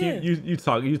 DK. You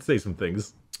talk. You say some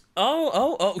things.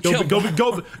 Oh. Go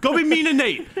be mean to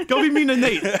Nate. Go be mean to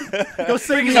Nate. Go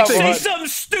say mean Say things. something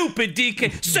stupid,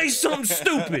 DK. Say something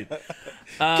stupid.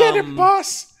 Get it,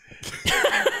 boss.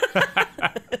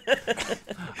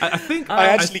 I think I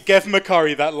actually gave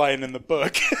Makari that line in the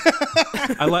book.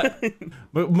 I like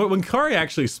when Kari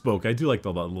actually spoke. I do like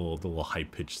the little high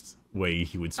pitched way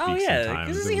he would speak. Oh yeah, sometimes.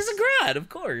 because he's a grad, of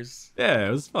course. Yeah,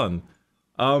 it was fun.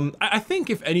 I think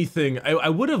if anything, I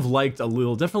would have liked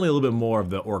definitely a little bit more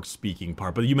of the orc speaking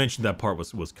part. But you mentioned that part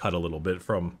was cut a little bit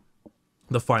from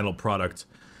the final product.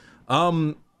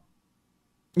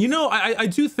 You know, I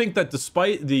do think that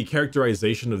despite the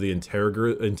characterization of the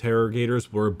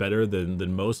interrogators were better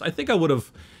than most, I think I would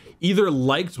have either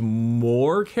liked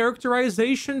more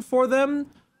characterization for them,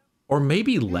 or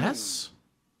maybe less.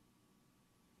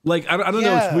 Like, I don't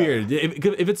know, it's weird.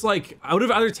 If it's like, I would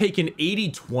have either taken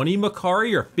 80-20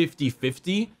 Makari or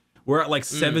 50-50. We're at like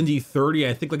 70-30.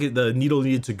 I think like the needle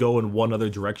needed to go in one other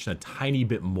direction a tiny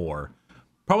bit more.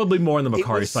 Probably more on the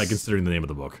Makari side, considering the name of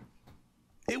the book.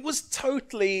 It was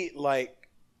totally like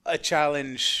a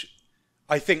challenge.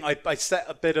 I think I set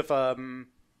a bit of a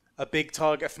big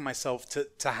target for myself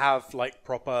to have like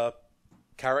proper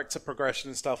character progression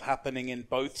and stuff happening in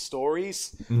both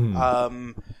stories.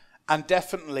 And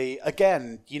definitely,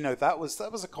 again, you know, that was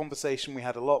a conversation we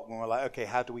had a lot when we were like, okay,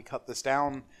 how do we cut this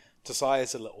down to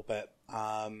size a little bit?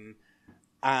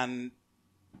 And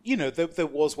you know, there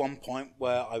was one point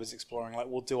where I was exploring like,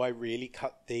 well, do I really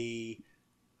cut the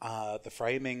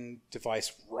framing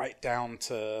device right down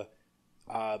to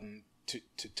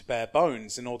bare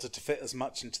bones in order to fit as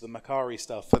much into the Makari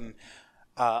stuff? And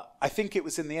I think it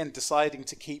was in the end deciding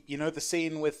to keep, you know, the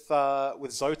scene with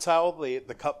Zotal,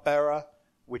 the cupbearer,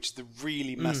 which the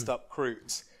really messed up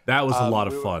Kroot. That was a lot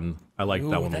of fun. I liked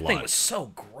that one a lot. That thing was so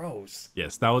gross.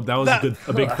 Yes, that was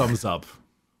a big thumbs up.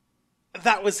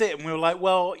 That was it, and we were like,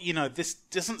 well, you know, this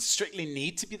doesn't strictly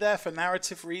need to be there for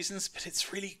narrative reasons, but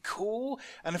it's really cool,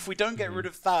 and if we don't get rid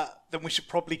of that, then we should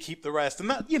probably keep the rest. And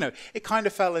that, you know, it kind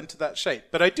of fell into that shape.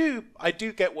 But I do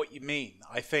get what you mean.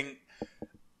 I think,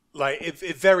 like,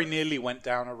 it very nearly went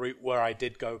down a route where I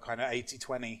did go kind of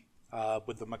 80-20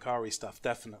 with the Makari stuff,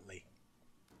 definitely.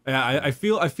 Yeah, I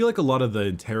feel like a lot of the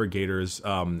interrogators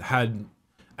had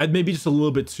maybe just a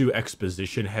little bit too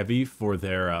exposition heavy for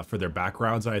their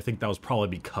backgrounds. And I think that was probably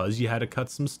because you had to cut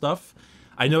some stuff.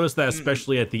 I noticed that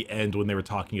especially at the end when they were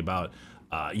talking about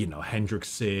you know,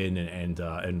 Hendrickson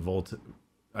and Volt.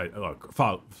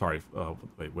 Sorry,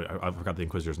 wait, I forgot the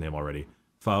Inquisitor's name already.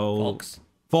 Falx.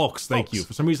 Falx, thank you.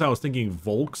 For some reason I was thinking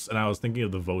Volks and I was thinking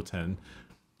of the Voten.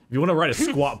 If you want to write a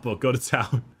squat book, go to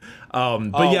town.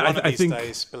 But yeah, I think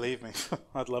days, believe me,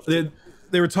 I'd love to.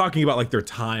 They were talking about like their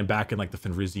time back in like the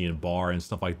Fenrisian bar and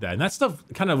stuff like that, and that stuff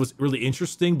kind of was really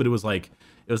interesting. But it was like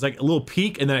a little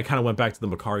peak, and then it kind of went back to the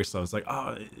Makari stuff. It's like,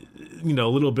 you know,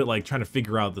 a little bit like trying to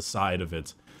figure out the side of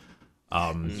it.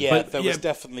 There was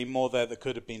definitely more there that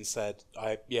could have been said.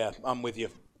 I'm with you.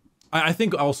 I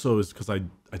think also is because I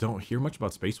don't hear much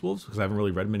about Space Wolves because I haven't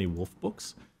really read many wolf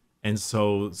books. And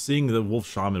so seeing the wolf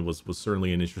shaman was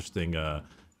certainly an interesting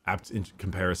apt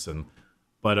comparison.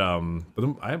 But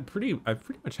I pretty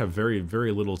much have very,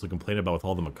 very little to complain about with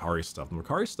all the Makari stuff. The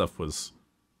Makari stuff was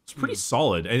pretty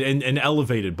solid and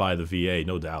elevated by the VA,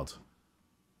 no doubt.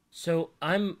 So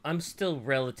I'm still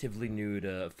relatively new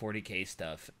to 40k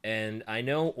stuff, and I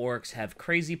know orcs have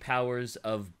crazy powers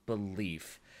of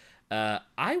belief.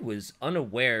 I was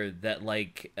unaware that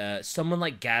like someone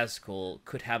like Ghazghkull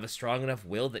could have a strong enough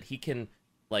will that he can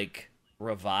like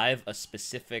revive a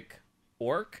specific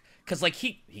orc, because like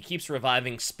he keeps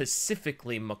reviving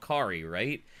specifically Makari,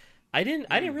 right? I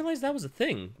didn't realize that was a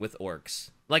thing with orcs.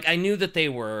 Like, I knew that they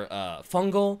were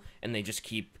fungal, and they just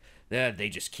keep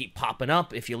popping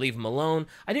up if you leave them alone.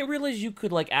 I didn't realize you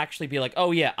could, like, actually be like,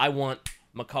 oh yeah, I want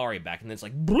Makari back, and then it's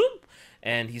like, bloop,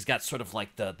 and he's got sort of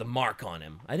like the mark on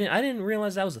him. I didn't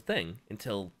realize that was a thing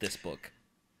until this book.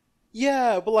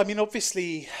 Yeah, well, I mean,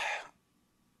 obviously,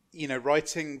 you know,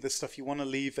 writing the stuff, you want to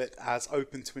leave it as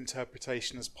open to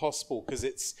interpretation as possible, because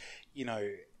it's, you know,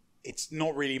 it's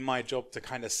not really my job to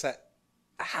kind of set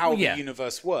how the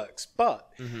universe works.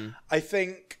 But I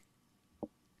think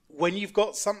when you've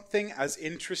got something as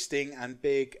interesting and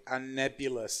big and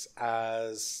nebulous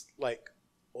as, like,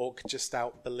 Orc just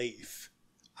out belief,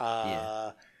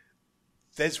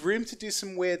 there's room to do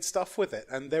some weird stuff with it.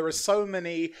 And there are so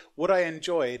many, what I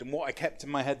enjoyed and what I kept in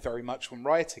my head very much when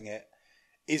writing it,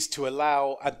 is to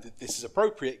allow, and this is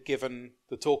appropriate given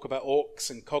the talk about orcs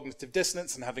and cognitive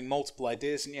dissonance and having multiple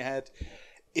ideas in your head,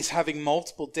 is having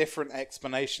multiple different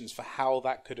explanations for how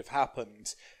that could have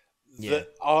happened that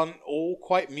aren't all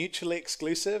quite mutually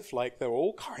exclusive. Like, they're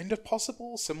all kind of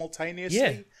possible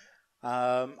simultaneously.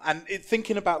 And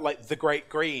thinking about, like, the Great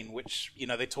Green, which, you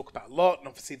know, they talk about a lot, and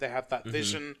obviously they have that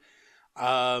vision.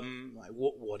 Like,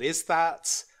 what is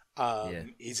that?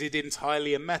 Is it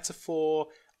entirely a metaphor?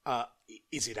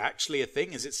 Is it actually a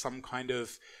thing? Is it some kind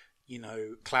of, you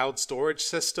know, cloud storage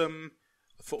system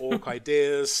for orc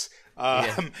ideas? You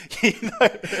know,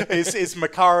 is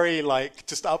Makari, like,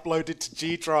 just uploaded to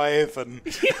G Drive and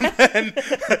then,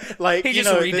 like, he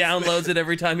just re-downloads it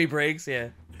every time he breaks?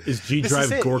 Is G Drive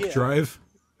Gork Drive?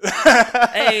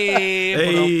 Hey,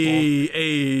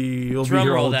 we'll drum be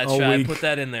here roll all that week. shot. Put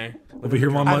that in there. We'll be here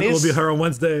on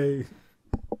Wednesday.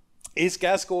 Is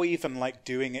Ghazghkull even, like,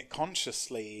 doing it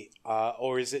consciously,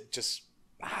 or is it just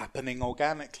happening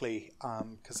organically?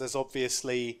 Because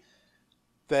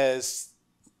there's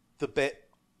the bit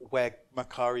where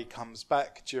Makari comes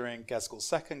back during Ghazghkull's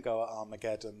second go at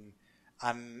Armageddon,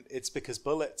 and it's because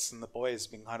Bullets and the boys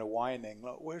have been kind of whining,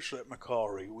 like, where's that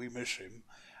Makari? We miss him.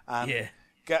 And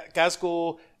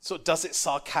Ghazghkull sort of does it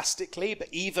sarcastically, but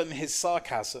even his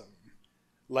sarcasm,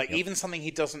 like, even something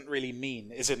he doesn't really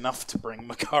mean, is enough to bring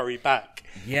Makari back.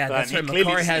 Yeah, that's right.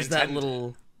 Makari has that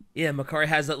little... Yeah, Makari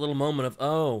has that little moment of,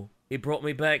 oh, he brought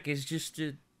me back is just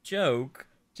a joke.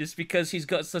 Just because he's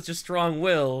got such a strong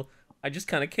will, I just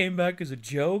kind of came back as a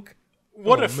joke.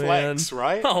 What a flex,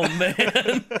 right? Oh,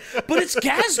 man. But it's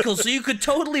Ghazghkull, so you could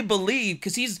totally believe,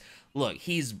 because he's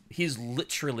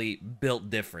literally built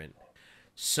different.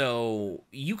 So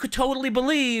you could totally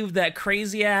believe that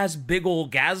crazy-ass big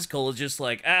old Ghazghkull is just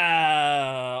like,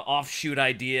 offshoot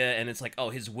idea, and it's like, oh,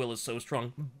 his will is so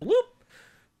strong. Bloop!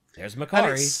 There's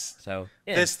Makari. So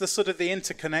there's the sort of the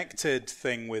interconnected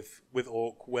thing with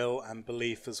Orc will and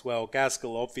belief as well.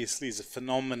 Ghazghkull obviously is a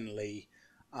phenomenally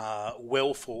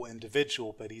willful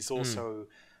individual, but he's also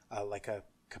like a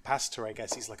capacitor, I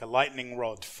guess. He's like a lightning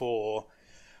rod for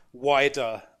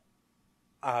wider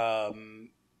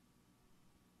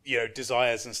you know,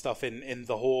 desires and stuff in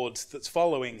the horde that's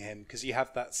following him, because you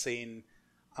have that scene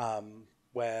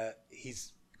where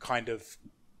he's kind of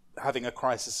having a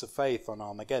crisis of faith on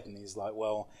Armageddon. He's like,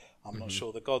 well, I'm not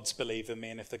sure the gods believe in me,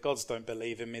 and if the gods don't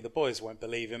believe in me, the boys won't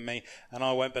believe in me, and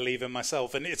I won't believe in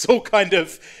myself, and it's all kind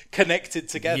of connected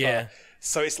together.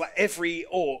 So it's like every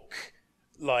orc,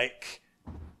 like,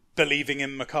 believing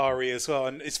in Makari as well.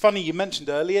 And it's funny, you mentioned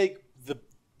earlier the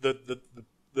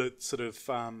sort of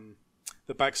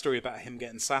the backstory about him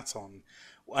getting sat on.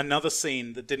 Another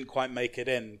scene that didn't quite make it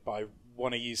in, but I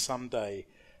want to use someday,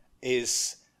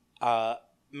 is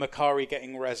Makari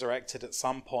getting resurrected at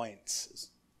some point,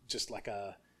 just like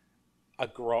a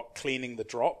grot cleaning the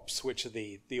drops, which are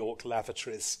the orc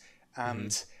lavatories,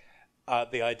 and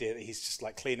the idea that he's just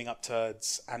like cleaning up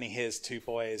turds, and he hears two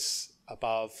boys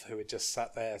above who had just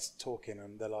sat there talking,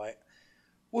 and they're like,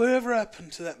 whatever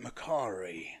happened to that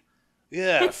Makari?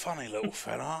 Yeah, funny little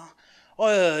fella.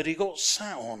 I heard he got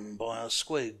sat on by a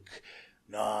squig.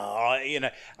 No, you know,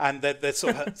 and they're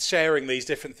sort of sharing these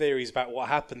different theories about what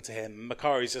happened to him.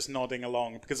 Makari's just nodding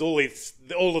along because all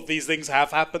of these things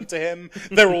have happened to him.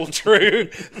 They're all true.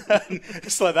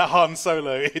 It's like that Han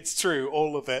Solo, it's true,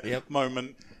 all of it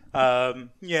moment.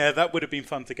 Yeah, that would have been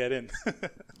fun to get in.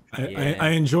 I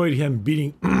enjoyed him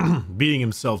beating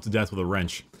himself to death with a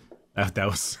wrench. That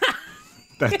was.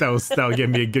 That would give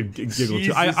me a good giggle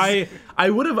too. I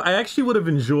actually would have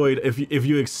enjoyed if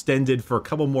you extended for a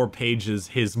couple more pages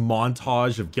his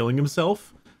montage of killing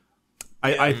himself.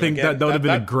 I think that would have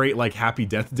been a great, like, Happy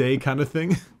Death Day kind of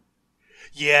thing.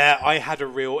 Yeah, I had a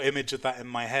real image of that in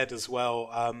my head as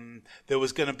well. There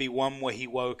was going to be one where he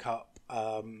woke up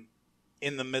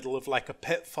in the middle of like a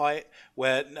pit fight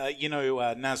where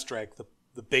Nazdreg,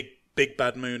 the big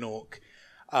bad moon orc.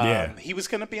 He was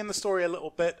going to be in the story a little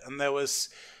bit, and there was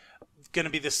going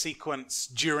to be this sequence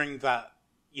during that,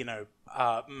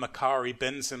 Makari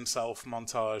bins himself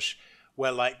montage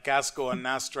where like Ghazghkull and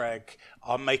Nazdreg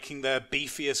are making their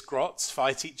beefiest grots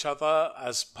fight each other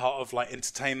as part of like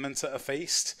entertainment at a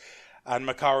feast. And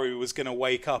Makari was going to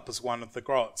wake up as one of the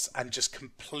grots and just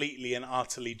completely and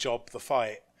utterly job the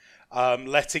fight.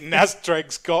 Letting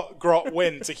Nazdreg's grot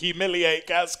win to humiliate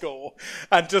Ghazghkull,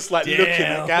 and just like looking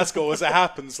at Ghazghkull as it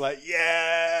happens, like,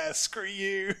 yeah, screw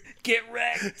you, get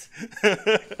wrecked.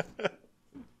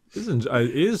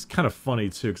 It is kind of funny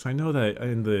too, because I know that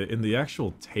in the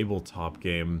actual tabletop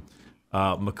game,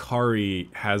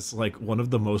 Makari has like one of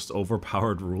the most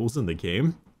overpowered rules in the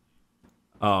game.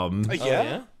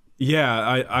 Yeah.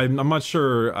 Yeah, I'm not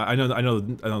sure. I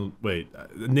know. Wait,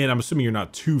 Nan, I'm assuming you're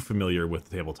not too familiar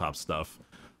with tabletop stuff.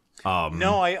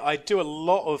 No, I do a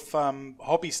lot of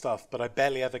hobby stuff, but I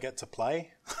barely ever get to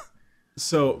play.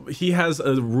 So he has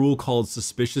a rule called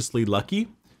suspiciously lucky,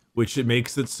 which it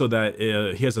makes it so that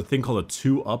he has a thing called a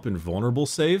 2-up invulnerable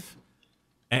save,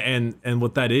 and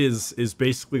what that is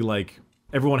basically like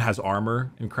everyone has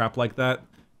armor and crap like that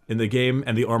in the game,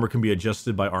 and the armor can be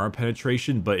adjusted by armor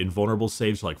penetration, but invulnerable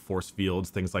saves like force fields,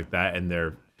 things like that, and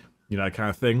they're, that kind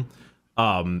of thing.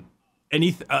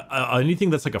 Anything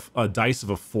that's like a dice of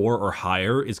a 4 or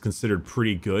higher is considered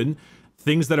pretty good.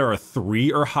 Things that are a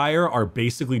 3 or higher are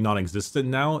basically non-existent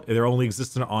now. They're only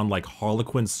existent on like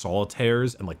Harlequin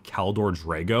Solitaires and like Kaldor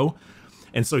Drago.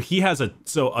 And so he has a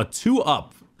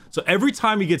 2-up. So every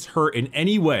time he gets hurt in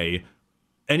any way,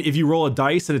 and if you roll a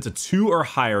dice and it's a 2 or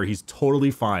higher, he's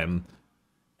totally fine.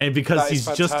 And because he's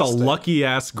just a lucky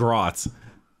ass grot.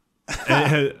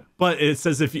 But it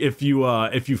says if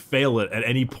you fail it at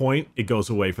any point, it goes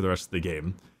away for the rest of the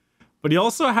game. But he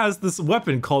also has this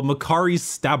weapon called Makari's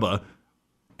Stabba,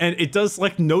 and it does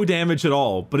like no damage at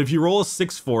all. But if you roll a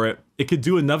 6 for it, it could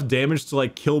do enough damage to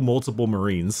like kill multiple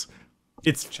Marines.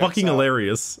 It's fucking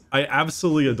hilarious. I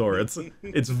absolutely adore it.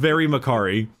 It's very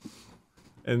Makari.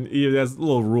 And he has a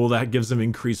little rule that gives him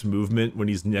increased movement when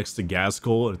he's next to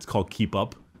Ghazghkull, and it's called Keep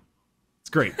Up.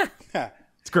 It's great.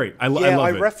 It's great. I love it.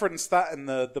 I referenced that in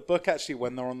the book, actually,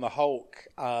 when they're on the Hulk,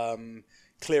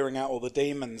 clearing out all the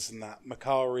demons, and that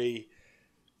Makari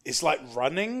is like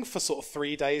running for sort of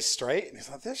 3 days straight, and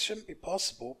he's like, this shouldn't be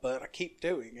possible, but I keep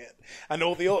doing it. And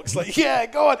all the orcs like, yeah,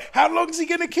 go on, how long's he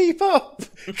going to keep up?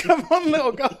 Come on,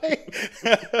 little guy.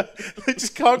 They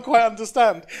just can't quite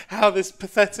understand how this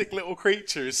pathetic little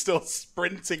creature is still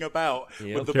sprinting about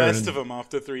with the best of them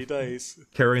after 3 days.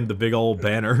 Carrying the big old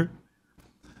banner.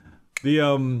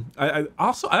 I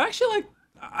actually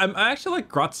like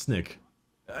Grotsnik.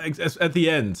 At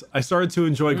the end, I started to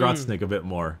enjoy Grotsnik a bit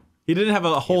more. He didn't have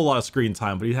a whole lot of screen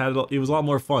time, but he was a lot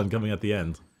more fun coming at the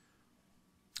end.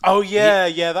 Oh yeah,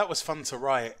 that was fun to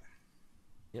write.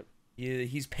 Yep. Yeah,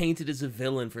 he's painted as a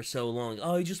villain for so long.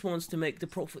 Oh, he just wants to make the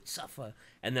prophet suffer.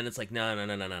 And then it's like, no.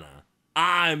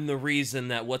 I'm the reason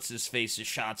that what's-his-face's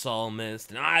shots all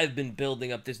missed, and I've been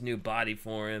building up this new body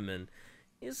for him, and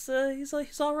he's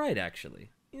all right, actually.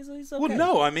 He's okay. Well,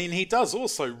 no, I mean, he does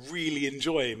also really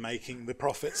enjoy making the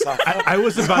prophet suffer. I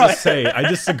was about to say, I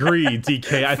disagree,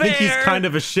 DK. I think he's kind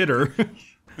of a shitter.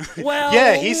 Well,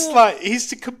 yeah,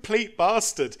 he's a complete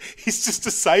bastard. He's just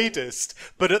a sadist.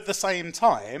 But at the same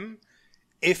time,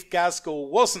 if Ghazghkull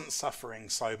wasn't suffering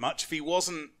so much, if he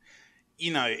wasn't,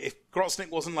 if Grotsnik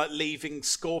wasn't like leaving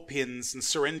scorpions and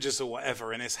syringes or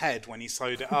whatever in his head when he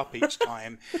sewed it up each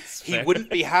time, he wouldn't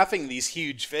be having these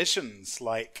huge visions.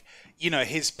 Like,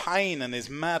 his pain and his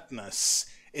madness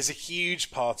is a huge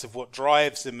part of what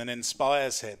drives him and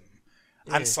inspires him.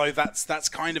 Yeah. And so that's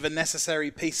kind of a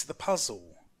necessary piece of the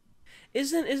puzzle.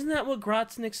 Isn't that what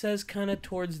Grotsnik says kind of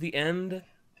towards the end?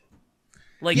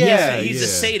 Like, he's a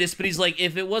sadist, but he's like,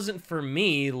 if it wasn't for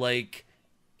me, like,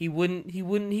 he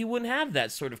wouldn't have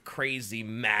that sort of crazy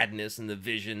madness and the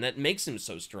vision that makes him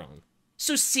so strong.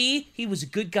 So see, he was a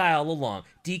good guy all along.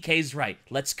 DK's right.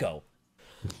 Let's go.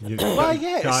 Well,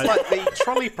 yeah, it's like the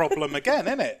trolley problem again,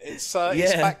 isn't it? It's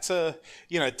back to,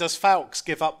 does Falx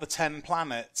give up the 10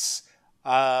 planets,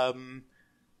 in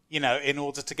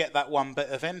order to get that one bit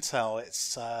of intel?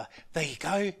 It's, there you go.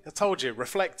 I told you,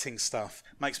 reflecting stuff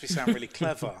makes me sound really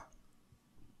clever.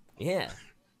 Yeah.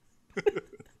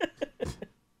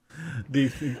 The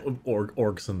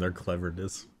orcs and their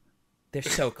cleverness. They're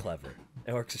so clever.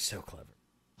 The orcs are so clever.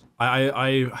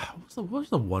 What was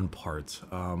the one part?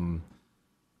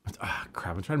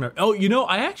 Crap, I'm trying to remember. Oh,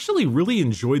 I actually really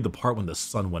enjoyed the part when the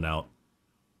sun went out.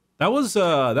 That was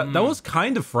that was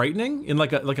kind of frightening in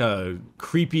like a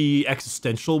creepy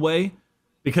existential way,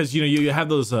 because you have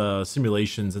those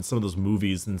simulations and some of those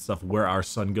movies and stuff where our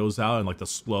sun goes out and like the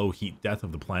slow heat death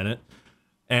of the planet,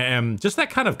 and just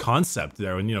that kind of concept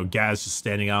there, and Gaz just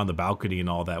standing out on the balcony and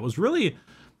all that was really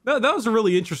that was a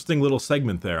really interesting little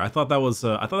segment there. I thought that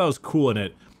was cool, and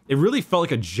it really felt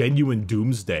like a genuine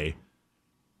doomsday.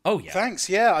 Oh yeah. Thanks.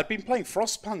 Yeah, I've been playing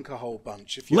Frostpunk a whole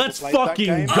bunch. If you Let's ever played fucking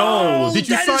that game. go! Oh, Did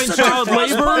you that is sign such a child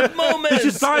labor? Frostpunk moment. Did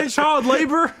you sign child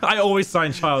labor? I always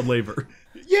sign child labor.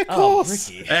 Yeah, of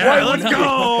course. Ricky. Yeah, let's go!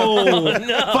 Oh,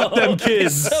 no. Fuck them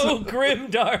kids. It's so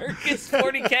grim dark. It's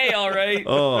 40K, all right.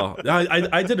 Oh,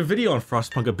 I did a video on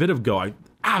Frostpunk a bit ago. I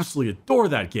absolutely adore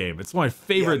that game. It's one of my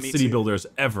favorite me city too. builders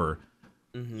ever.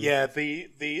 Mm-hmm. Yeah,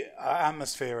 the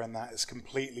atmosphere in that is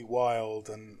completely wild,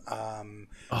 and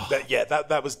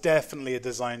that was definitely a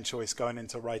design choice going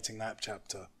into writing that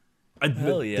chapter.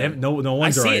 Hell yeah. Damn, no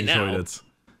wonder I enjoyed it.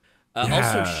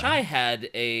 Also, Shy had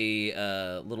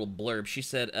a little blurb. She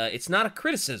said, it's not a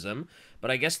criticism,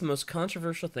 but I guess the most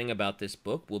controversial thing about this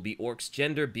book will be orcs'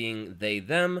 gender being they,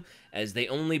 them, as they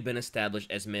only been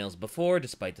established as males before,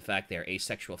 despite the fact they are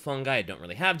asexual fungi and don't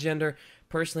really have gender.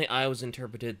 Personally, I always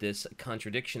interpreted this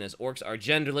contradiction as orcs are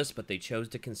genderless, but they chose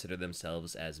to consider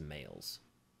themselves as males.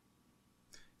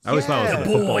 I always thought it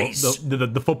was boys.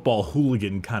 the football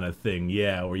hooligan kind of thing,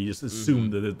 yeah, where you just assume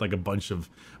that it's like a bunch of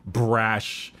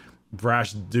brash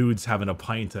dudes having a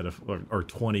pint or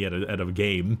 20 at a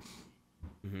game.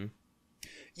 Mm-hmm.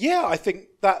 Yeah, I think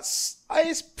that's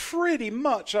pretty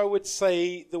much, I would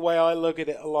say, the way I look at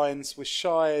it aligns with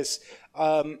Shy's.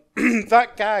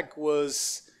 That gag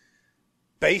was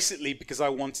basically because I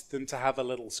wanted them to have a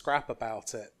little scrap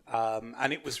about it.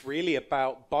 And it was really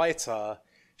about Biter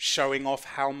showing off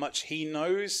how much he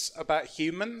knows about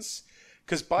humans.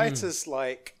 Because Biter's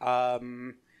like,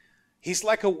 he's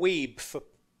like a weeb for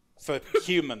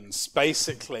humans,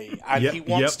 basically. And he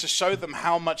wants to show them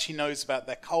how much he knows about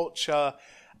their culture.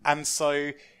 And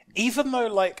so, even though,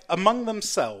 like, among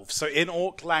themselves, so in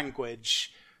orc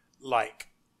language, like,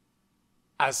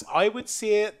 as I would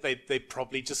see it, they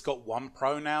probably just got one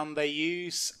pronoun they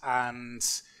use, and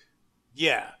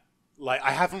yeah, like,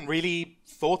 I haven't really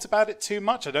thought about it too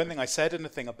much. I don't think I said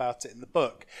anything about it in the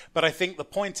book, but I think the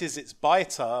point is it's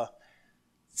Biter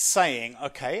saying,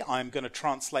 okay, I'm going to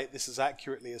translate this as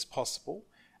accurately as possible,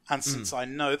 and since I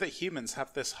know that humans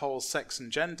have this whole sex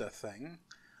and gender thing,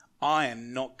 I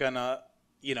am not gonna,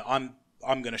 I'm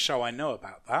gonna show I know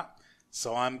about that,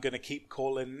 so I'm gonna keep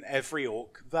calling every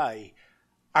orc they.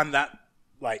 And that,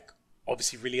 like,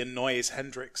 obviously really annoys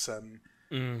Hendrickson.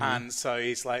 Mm-hmm. And so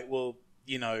he's like, well,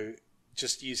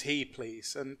 just use he,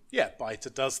 please. And yeah, Biter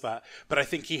does that. But I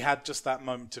think he had just that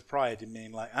moment of pride in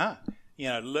being like,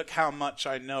 look how much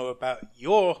I know about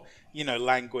your,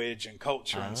 language and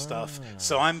culture and stuff.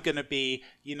 So I'm going to be,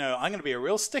 I'm going to be a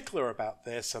real stickler about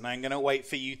this, and I'm going to wait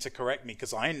for you to correct me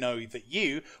because I know that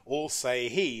you all say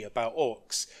he about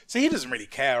orcs. So he doesn't really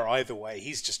care either way.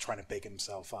 He's just trying to big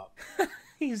himself up.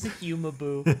 He's a humor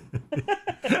boo.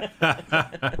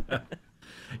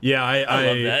 Yeah, I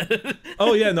love that.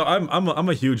 Oh yeah, no, I'm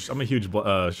a huge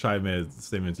Shy Man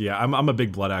statement. Yeah, I'm a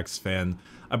big Blood Axe fan.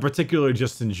 I particularly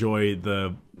just enjoy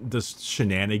the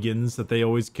shenanigans that they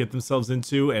always get themselves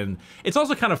into, and it's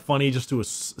also kind of funny just to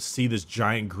see this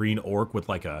giant green orc with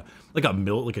like a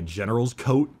general's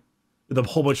coat with a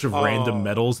whole bunch of random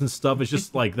medals and stuff. It's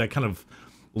just like that kind of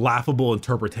laughable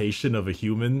interpretation of a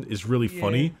human is really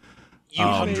funny. You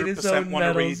 100% want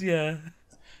to read. Yeah.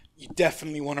 You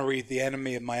definitely want to read The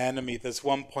Enemy of My Enemy. There's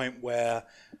one point where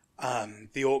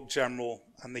the orc general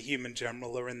and the human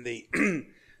general are in the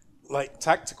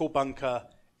tactical bunker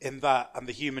in that, and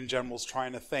the human general's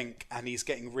trying to think, and he's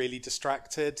getting really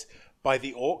distracted by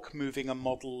the orc moving a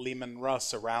model Lehman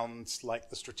Russ around like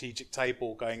the strategic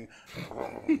table going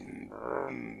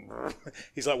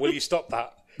he's like, will you stop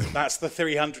that? That's the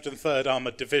 303rd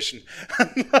Armored Division.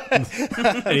 And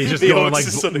he's just going like,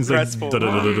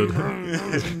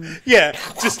 yeah,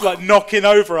 just like knocking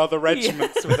over other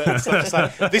regiments with it and stuff.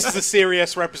 Like, this is a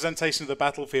serious representation of the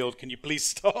battlefield. Can you please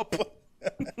stop?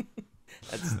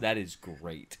 That is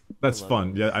great. That's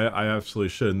fun. Yeah, I absolutely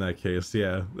should in that case.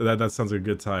 Yeah, that sounds like a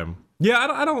good time. Yeah,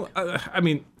 I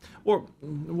mean,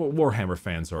 Warhammer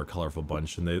fans are a colorful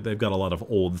bunch, and they've got a lot of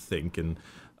old think, and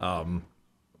I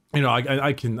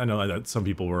know that some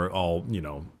people were all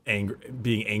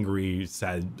being angry,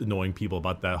 sad, annoying people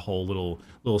about that whole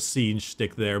little scene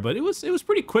shtick there, but it was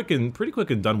pretty quick and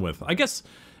done with. I guess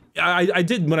I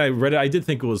did, when I read it, I did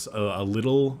think it was a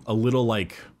little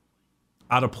like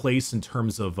out of place in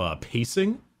terms of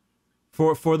pacing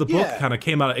for the book. Yeah. Kind of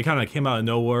came out of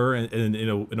nowhere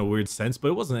in a weird sense, but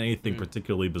it wasn't anything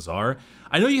particularly bizarre.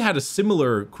 I know you had a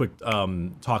similar quick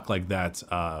talk like that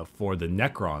for the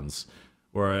Necrons,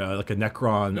 or like a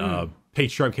Necron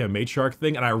patriarch and matriarch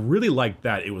thing, and I really liked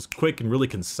that. It was quick and really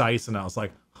concise, and I was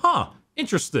like, huh,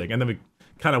 interesting. And then we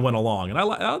kind of went along, and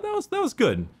that was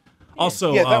good.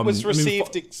 Also, yeah, that was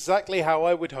received exactly how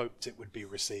I would hoped it would be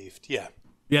received. Yeah.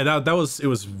 Yeah, it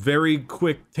was very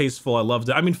quick, tasteful. I loved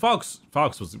it. I mean, Falx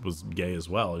was gay as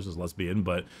well. It was just lesbian,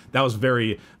 but that was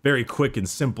very, very quick and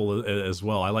simple as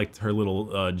well. I liked her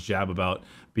little jab about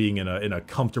being in a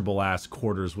comfortable ass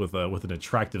quarters with an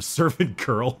attractive servant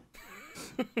girl.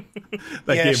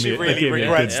 She really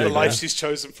regrets the life she's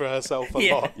chosen for herself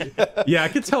a lot. Yeah, I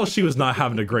could tell she was not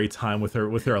having a great time with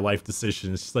her life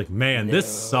decisions. She's like, man, this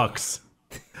sucks.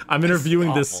 I'm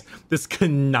interviewing this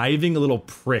conniving little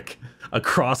prick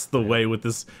across the way with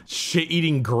this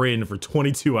shit-eating grin for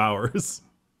 22 hours.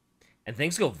 And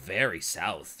things go very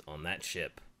south on that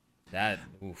ship.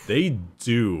 They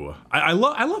do. I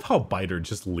love how Biter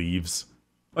just leaves.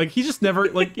 Like, he just never,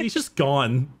 like, he's just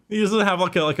gone. He doesn't have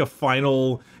like a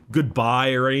final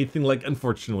goodbye or anything. Like,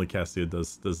 unfortunately, Cassia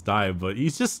does die, but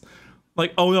he's just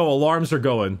like, oh no, alarms are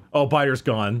going. Oh, Biter's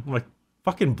gone. I'm like,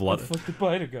 fucking blood. Where the fuck did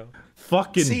Biter go?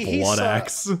 Fucking blood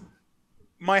axe.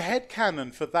 My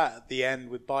headcanon for that at the end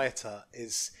with Biter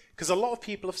is because a lot of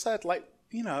people have said, like,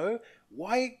 you know,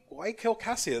 why kill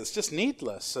Cassia? It's just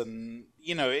needless. And,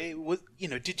 you know, it was, you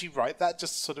know, did you write that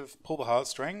just sort of pull the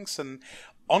heartstrings? And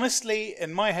honestly,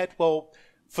 in my head, well,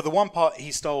 for the one part,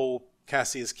 he stole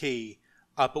Cassia's key.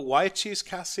 But why choose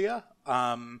Cassia?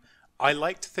 I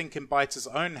like to think in Biter's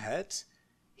own head,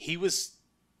 he was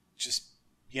just,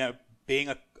 you know, being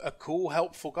a cool,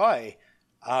 helpful guy.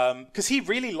 Because he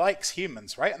really likes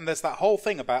humans, right? And there's that whole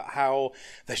thing about how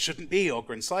there shouldn't be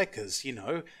Ogryn Psychers, you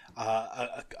know,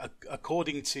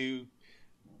 according to,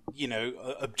 you know,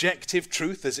 objective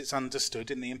truth as it's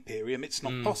understood in the Imperium, it's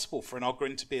not possible for an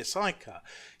Ogryn to be a Psyker,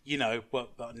 you know,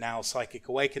 but now Psychic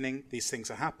Awakening, these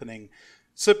things are happening.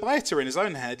 So Biter in his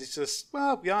own head is just,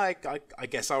 well, yeah, I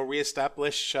guess I'll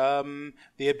reestablish the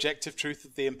objective truth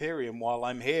of the Imperium while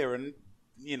I'm here and,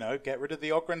 you know, get rid of the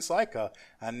Ogryn Psyker.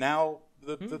 And now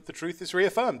the truth is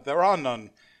reaffirmed. There are none.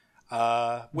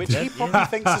 Which he probably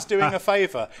thinks is doing a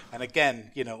favor. And again,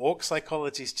 you know, orc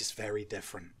psychology is just very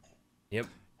different. Yep.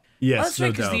 Yes, well, that's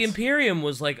right, because no the Imperium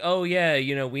was like, oh yeah,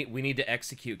 you know, we need to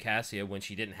execute Cassia when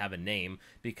she didn't have a name.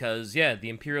 Because, yeah, the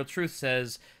Imperial Truth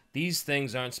says these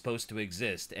things aren't supposed to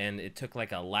exist. And it took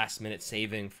like a last-minute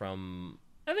saving from,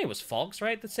 I think it was Falx,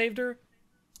 right, that saved her?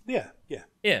 Yeah.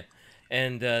 Yeah.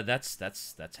 And that's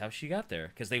how she got there,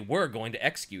 because they were going to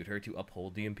execute her to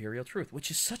uphold the Imperial Truth,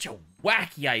 which is such a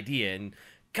wacky idea. And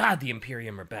God, the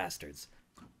Imperium are bastards.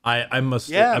 I must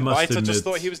Biter admit, just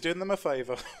thought he was doing them a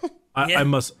favor. I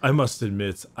must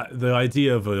admit, the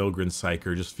idea of an Ogryn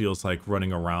Psyker just feels like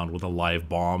running around with a live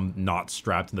bomb not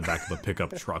strapped in the back of a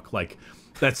pickup truck. Like,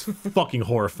 that's fucking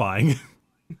horrifying.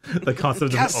 The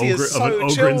concept of an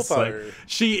Ogryn Psyker.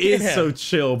 She is so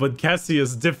chill, but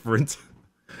Cassia's different.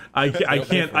 I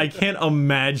can't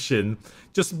imagine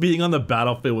just being on the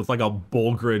battlefield with like a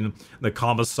Bulgrin, the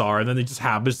Commissar, and then he just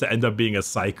happens to end up being a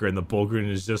Psyker, and the Bulgrin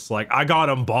is just like, I got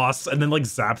him, boss, and then like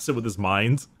zaps it with his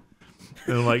mind.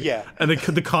 And like, and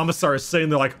the Commissar is saying,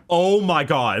 they're like, oh my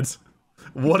god,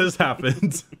 what has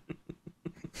happened?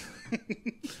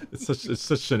 It's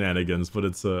such shenanigans, but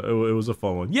it was a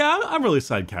fun one. Yeah, I'm really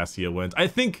sad Cassia went. I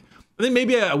think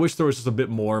maybe I wish there was just a bit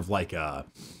more of like a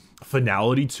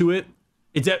finality to it.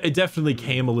 It definitely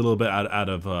came a little bit out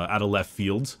of left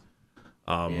field,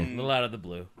 a little out of the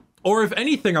blue. Or if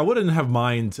anything, I wouldn't have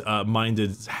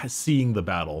minded seeing the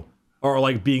battle, or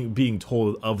like being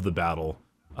told of the battle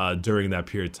during that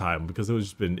period of time, because it would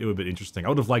have been interesting. I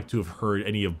would have liked to have heard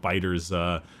any of Biter's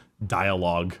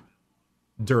dialogue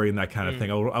during that kind of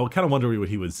thing. I would kind of wonder what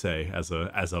he would say as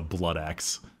a blood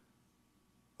axe.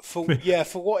 For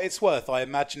what it's worth, I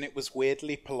imagine it was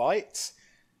weirdly polite.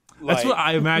 That's what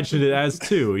I imagined it as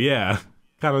too. Yeah,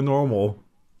 kind of normal.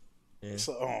 Yeah.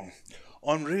 So,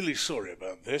 I'm really sorry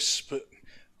about this, but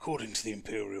according to the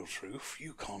Imperial Truth,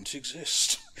 you can't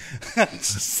exist.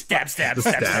 stab,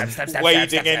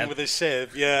 wading in with a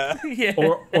sieve. Yeah.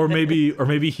 Or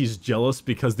maybe he's jealous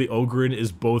because the Ogryn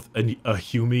is both a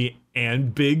Hume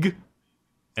and big,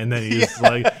 and then he's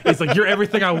like, you're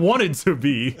everything I wanted to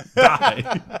be.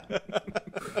 Die.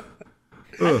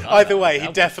 Either way, he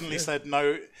definitely said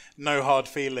no hard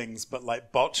feelings, but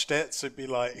like botched it, so it'd be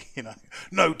like, you know,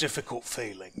 no difficult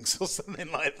feelings or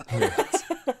something like that.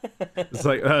 It's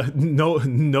like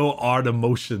no odd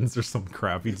emotions or some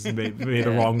crap. He just made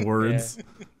the wrong words.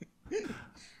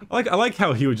 I like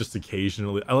how he would just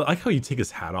occasionally. I like how you take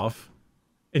his hat off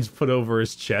and just put over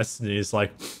his chest, and he's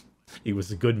like, he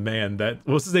was a good man. That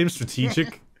what's his name?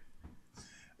 Strategic.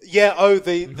 Yeah. Oh,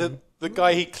 the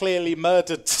guy he clearly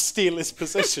murdered to steal his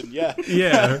position. Yeah.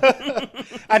 Yeah.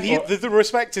 And the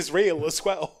respect is real as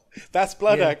well. That's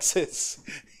Blood Axes.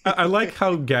 I like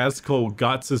how Ghazghkull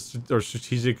got to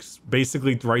Strategic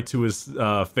basically right to his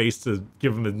face to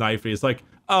give him a knife. And he's like,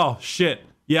 "Oh shit,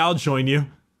 yeah, I'll join you.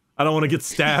 I don't want to get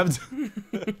stabbed."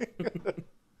 It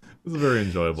was very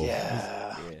enjoyable.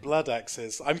 Yeah, Blood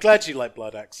Axes. I'm glad you like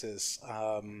Blood Axes.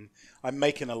 I'm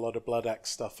making a lot of Blood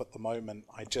Axe stuff at the moment.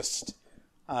 I just,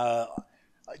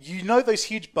 you know, those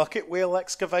huge bucket wheel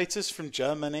excavators from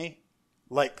Germany.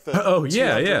 Like the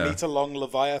 200-meter long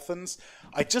Leviathans.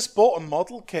 I just bought a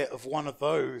model kit of one of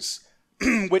those,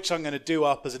 which I'm going to do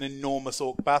up as an enormous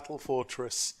orc battle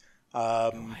fortress.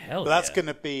 But that's going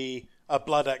to be a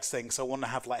Blood Axe thing, so I want to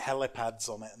have like helipads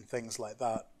on it and things like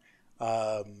that.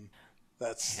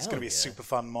 It's going to be a super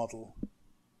fun model.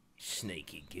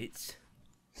 Snaky gits.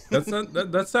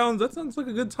 That sounds like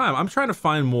a good time. I'm trying to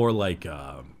find more like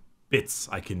bits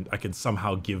I can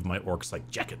somehow give my orcs,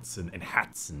 like jackets and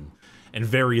hats and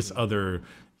various other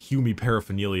Hume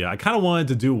paraphernalia. I kind of wanted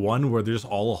to do one where there's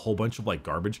all a whole bunch of like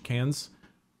garbage cans,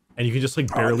 and you can just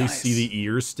like barely see the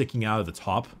ears sticking out of the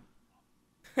top,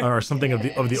 or something of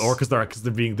the orc,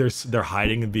 because they're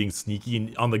hiding and being sneaky,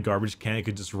 and on the garbage can it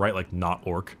could just write like not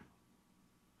orc.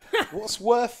 What's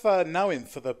worth knowing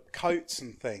for the coats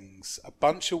and things? A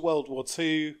bunch of World War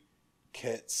II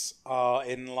kits are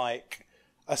in like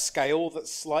a scale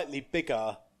that's slightly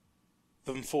bigger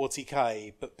than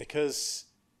 40k, but because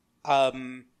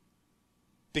orcs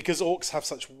have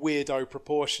such weirdo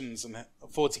proportions and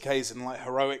 40k's in like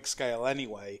heroic scale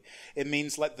anyway, it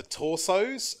means like the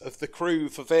torsos of the crew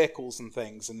for vehicles and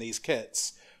things in these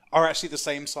kits are actually the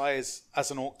same size as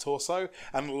an orc torso,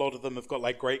 and a lot of them have got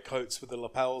like great coats with the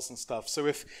lapels and stuff. So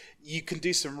if you can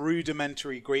do some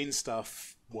rudimentary green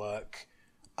stuff work,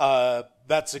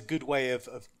 that's a good way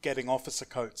of getting officer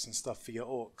coats and stuff for your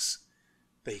orcs.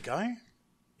 There you go.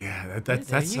 Yeah,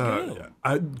 that's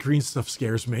green stuff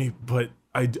scares me, but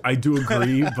I do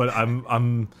agree. But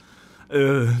I'm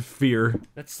fear.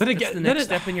 That's the next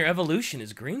step in your evolution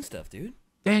is green stuff, dude.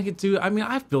 Dang it, dude. I mean,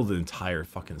 I've built an entire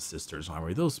fucking Sisters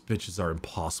armory. Those bitches are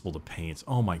impossible to paint.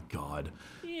 Oh my god.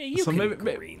 Yeah, you can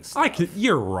green stuff. I can.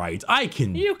 You're right. I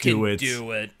can. You can do it.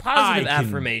 Do it. Positive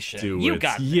affirmation. You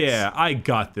got this. Yeah, I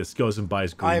got this. Goes and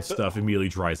buys green stuff. Immediately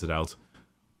dries it out.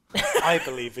 I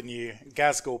believe in you.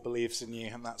 Ghazghkull believes in you,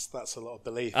 and that's a lot of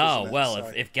belief. Oh well,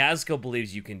 so. if Ghazghkull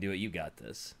believes you can do it, you got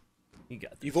this. You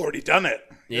got this. You've already done it.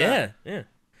 Yeah.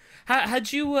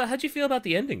 How'd you feel about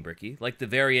the ending, Bricky? Like the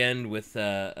very end with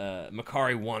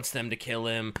Makari wants them to kill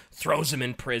him, throws him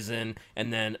in prison,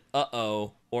 and then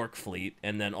orc fleet,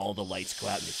 and then all the lights go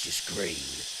out and it's just green.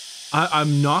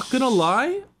 I'm not gonna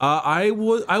lie. I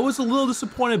was a little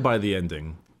disappointed by the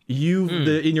ending.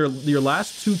 In your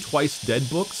last two Twice Dead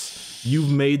books,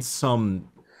 you've made some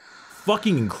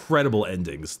fucking incredible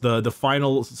endings. The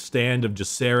final stand of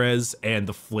Jaceres and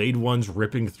the flayed ones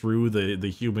ripping through the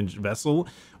human vessel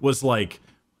was like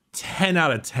 10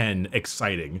 out of 10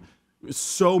 exciting.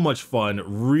 So much fun,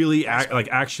 really like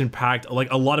action packed,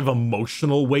 like a lot of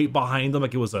emotional weight behind them.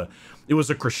 Like it was a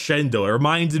crescendo. It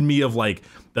reminded me of like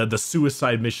the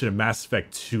suicide mission of Mass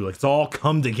Effect 2. Like it's all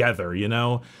come together, you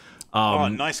know.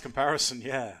 Nice comparison,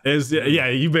 yeah.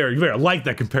 You better like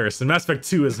that comparison. Mass Effect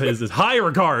 2 is high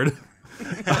regard.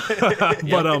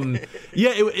 But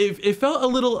it felt a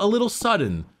little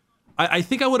sudden. I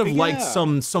think I would have liked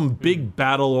some big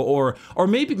battle or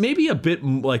maybe a bit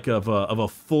like of a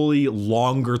fully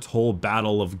longer told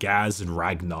battle of Gaz and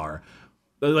Ragnar.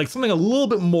 Like something a little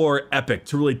bit more epic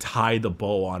to really tie the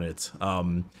bow on it.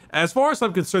 As far as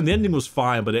I'm concerned, the ending was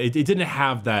fine, but it didn't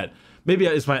have that. Maybe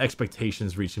it's my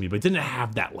expectations reaching me, but it didn't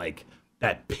have that like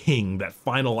that ping, that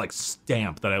final like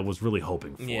stamp that I was really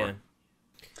hoping for. Yeah,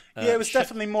 it was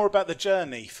definitely more about the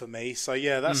journey for me. So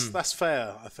yeah, that's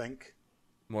fair, I think.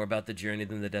 More about the journey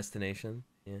than the destination.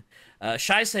 Yeah.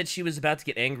 Shai said she was about to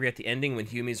get angry at the ending when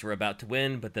Humies were about to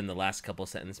win, but then the last couple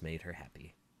sentences made her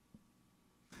happy.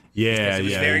 Yeah, it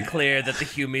was very clear that the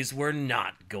Humies were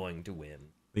not going to win.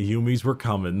 The Humies were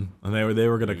coming, and they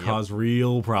were going to cause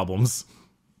real problems.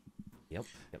 Yep.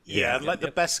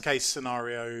 The best case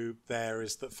scenario there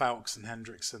is that Falx and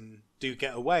Hendrickson do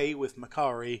get away with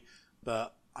Makari,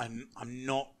 but I'm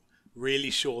not really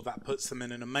sure that puts them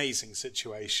in an amazing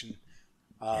situation.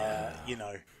 You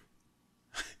know,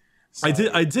 So,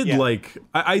 I did yeah.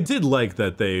 like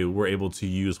that they were able to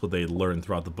use what they learned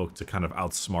throughout the book to kind of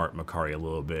outsmart Makari a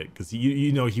little bit, because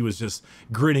you know he was just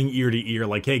grinning ear to ear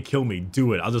like, hey, kill me,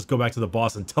 do it, I'll just go back to the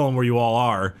boss and tell him where you all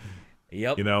are.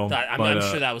 Yep. You know, I'm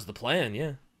sure that was the plan.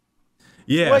 Yeah.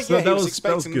 Yeah, Well, so yeah, that he was was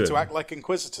expecting them good. to act like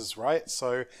Inquisitors, right?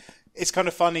 So it's kind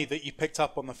of funny that you picked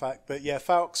up on the fact that, yeah,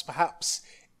 Falx perhaps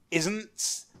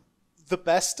isn't the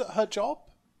best at her job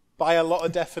by a lot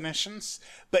of definitions,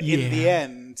 but in the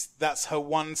end, that's her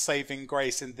one saving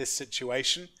grace in this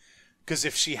situation. Because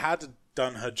if she had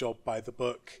done her job by the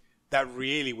book, that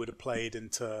really would have played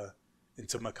into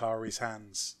Makari's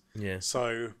hands. Yeah.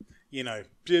 So, you know,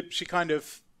 she kind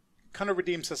of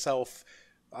redeems herself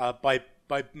by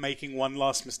making one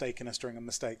last mistake in a string of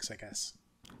mistakes, I guess.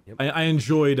 Yep. I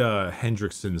enjoyed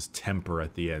Hendrickson's temper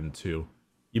at the end too.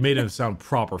 You made him sound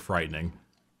proper frightening.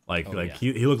 Like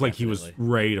he looked like he was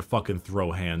ready to fucking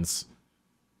throw hands.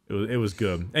 It was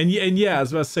good. And yeah, I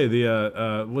was about to say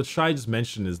the what Shai just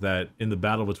mentioned is that in the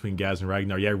battle between Gaz and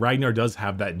Ragnar, yeah, Ragnar does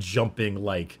have that jumping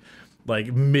like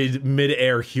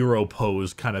mid-air hero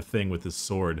pose kind of thing with his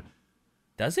sword.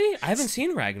 Does he? I haven't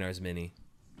seen Ragnar's mini.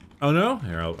 Oh no!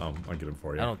 Here, I'll get him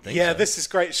for you. I don't think. Yeah, so. this is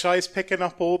great. Shai's picking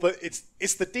up all the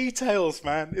it's the details,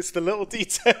 man. It's the little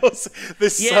details.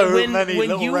 There's so many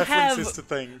little references to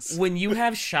things. When you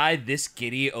have Shai this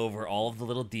giddy over all of the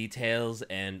little details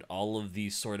and all of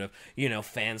these sort of, you know,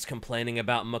 fans complaining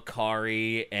about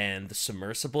Makari and the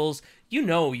submersibles, you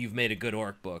know you've made a good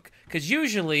orc book. Because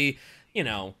usually, you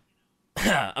know,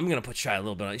 I'm gonna put Shai a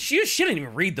little bit on. She didn't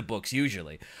even read the books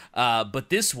usually, but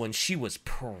this one she was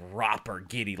proper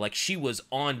giddy, like she was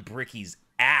on Bricky's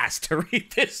ass to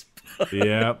read this book.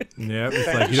 Yeah. It's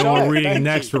like, you know what we're reading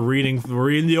next? We're reading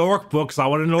the orc books. I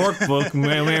want an orc book.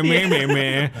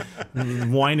 Man.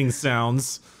 Whining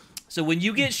sounds. So when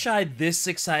you get Shai this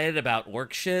excited about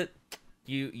orc shit,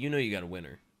 you know you got a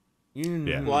winner.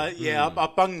 Yeah. Well, yeah, I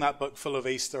bunged that book full of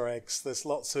Easter eggs. There's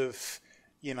lots of,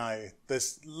 you know,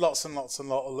 there's lots and lots of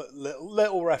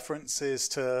little references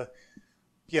to,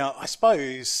 you know, I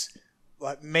suppose,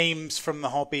 like memes from the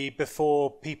hobby before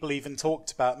people even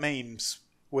talked about memes,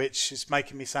 which is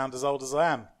making me sound as old as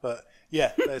I am. But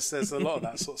yeah, there's a lot of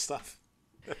that sort of stuff.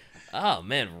 Oh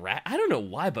man, I don't know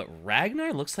why, but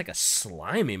Ragnar looks like a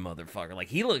slimy motherfucker. Like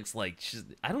he looks like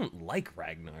I don't like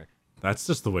Ragnar. That's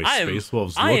just the way Space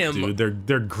Wolves look, dude.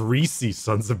 They're greasy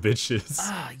sons of bitches.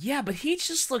 Yeah, but he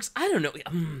just looks, I don't know.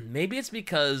 Maybe it's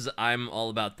because I'm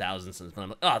all about Thousand Sons, but I'm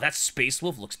like, oh, that Space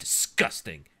Wolf looks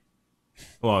disgusting.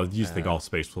 Well, you think all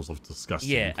Space Wolves look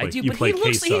disgusting. Yeah, I do. You But play he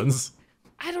looks, K-Sons.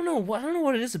 I don't know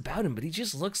what it is about him, but he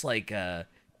just looks like a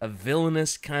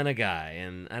villainous kind of guy,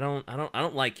 and I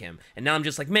don't like him. And now I'm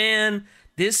just like, man,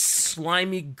 this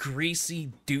slimy,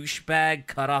 greasy douchebag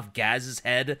cut off Gaz's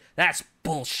head. That's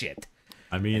bullshit.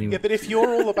 I mean, yeah, but if you're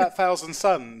all about Thousand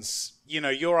Suns, you know,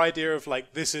 your idea of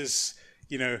like, this is,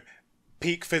 you know,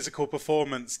 peak physical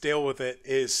performance, deal with it,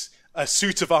 is a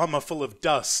suit of armor full of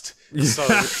dust. So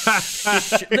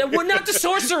We're not the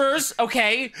sorcerers,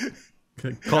 okay?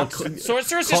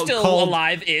 Sorcerers are still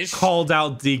alive-ish. Called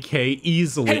out DK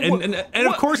easily, Hey, and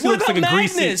of course he looks like a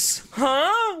greasy.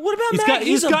 Huh? What about Magnus?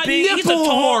 He's got nipple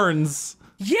horns.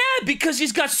 Yeah, because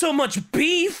he's got so much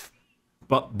beef.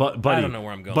 But buddy, I don't know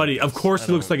where I'm going. Buddy, of course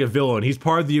he looks like a villain. He's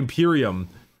part of the Imperium.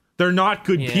 They're not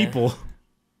good people.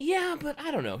 Yeah, but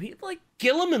I don't know. He like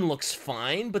Gilliman looks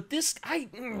fine, but this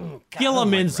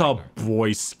Gilliman's a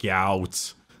Boy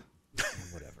Scout.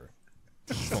 Whatever.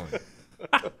 Fine.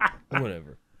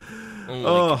 Whatever.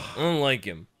 I don't like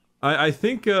him. I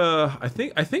think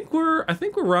we're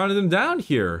rounding them down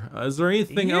here. Is there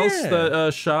anything else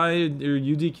that Shai or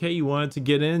UDK you wanted to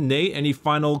get in? Nate, any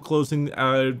final closing?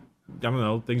 I don't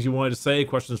know, things you wanted to say,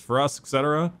 questions for us,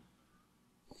 etc.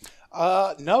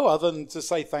 No, other than to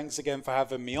say thanks again for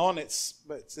having me on. It's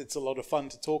a lot of fun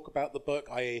to talk about the book.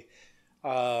 I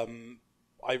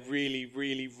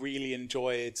really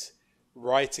enjoyed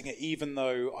writing it, even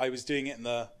though I was doing it in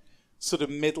the sort of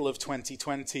middle of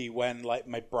 2020 when like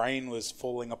my brain was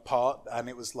falling apart, and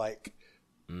it was like,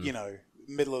 you know,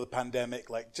 middle of the pandemic,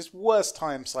 like just worst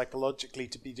time psychologically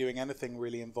to be doing anything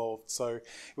really involved. So it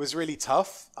was really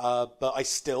tough, but I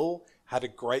still had a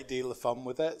great deal of fun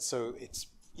with it. So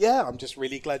I'm just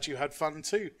really glad you had fun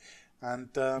too, and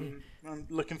I'm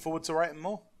looking forward to writing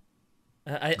more.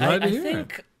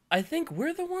 I think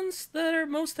we're the ones that are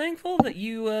most thankful that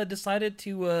you decided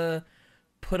to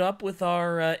put up with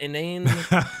our inane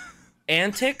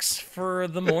antics for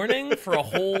the morning for a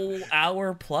whole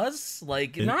hour plus.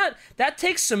 Like, that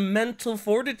takes some mental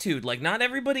fortitude. Like, not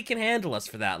everybody can handle us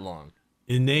for that long.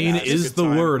 Inane is the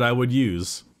word I would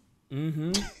use.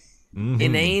 Mm-hmm.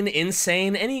 Inane,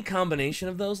 insane, any combination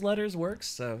of those letters works.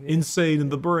 So yeah. Insane in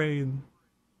the brain.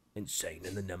 Insane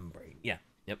in the numbrain. Yeah.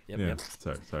 Yep. Yeah.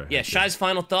 Sorry. Yeah. Shy's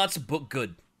final thoughts. Book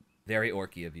good. Very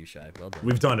orky of you, Shy. Well done.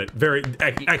 We've done it. Very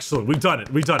excellent. We've done it.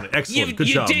 Excellent. Good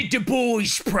job. You did the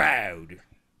boys proud.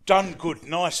 Done good.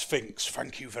 Nice things.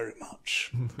 Thank you very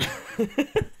much.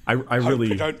 I really Hope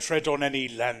you don't tread on any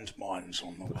landmines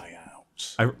on the way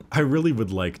out. I really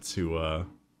would like to.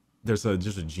 There's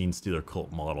just a Gene Stealer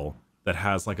cult model that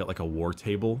has like a war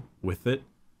table with it.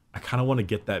 I kind of want to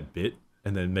get that bit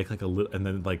and then make like a little, and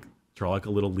then like draw like a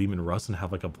little Lehman Russ and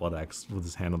have like a blood axe with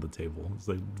his hand on the table. It's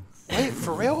like, wait,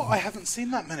 for real? I haven't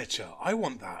seen that miniature. I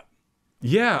want that.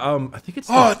 Yeah, I think it's.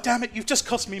 Oh, damn it! You've just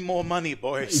cost me more money,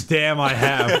 boys. Damn, I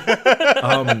have.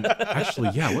 Actually,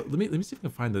 yeah. Let me see if I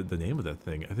can find the name of that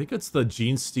thing. I think it's the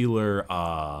Gene Stealer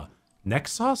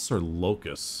Nexus or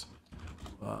Locus.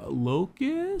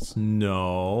 Locus?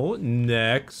 No,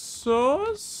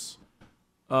 Nexus.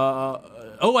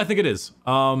 Oh, I think it is.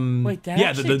 Wait, that yeah,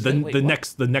 actually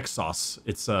the Nexus.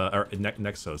 It's or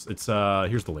Nexus. It's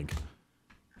here's the link.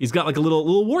 He's got like a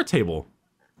little war table.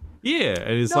 Yeah,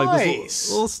 and it's like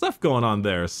this little stuff going on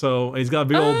there. So he's got a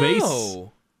big old base.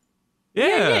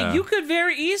 Yeah, you could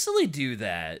very easily do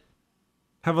that.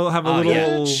 Have a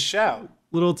little shout.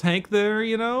 Little tank there,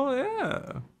 you know?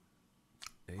 Yeah.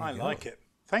 I like it.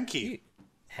 Thank you.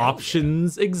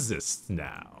 Options exist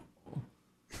now.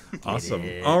 Awesome.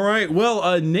 All right.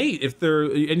 Well, Nate, if there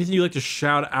anything you'd like to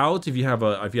shout out, if you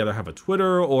either have a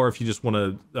Twitter or if you just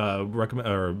want to recommend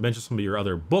or mention some of your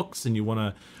other books and you want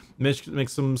to make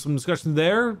some discussion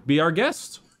there, be our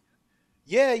guest.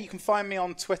 Yeah, you can find me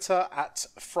on Twitter at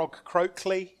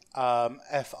FrogCroakley,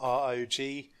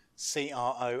 FrogCroakley.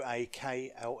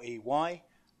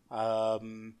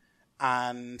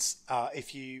 And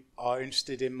if you are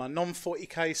interested in my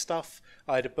non-40k stuff,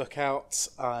 I had a book out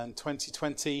in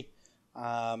 2020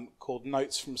 called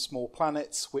Notes from Small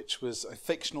Planets, which was a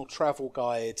fictional travel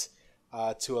guide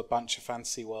to a bunch of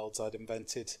fantasy worlds I'd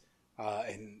invented.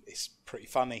 And it's pretty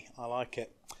funny. I like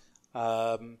it.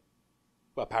 Well,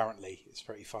 apparently, it's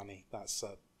pretty funny. That's,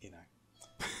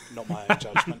 not my own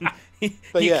judgment.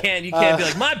 But you can't be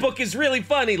like, my book is really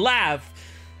funny, laugh.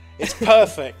 It's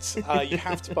perfect. You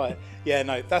have to buy it. Yeah,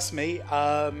 no, that's me.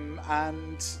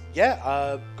 And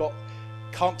yeah,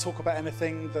 can't talk about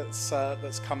anything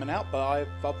that's coming out, but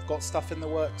I've got stuff in the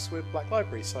works with Black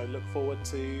Library, so I look forward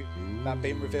to that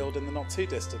being revealed in the not too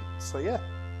distant. So yeah.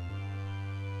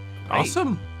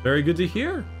 Awesome. Very good to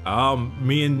hear.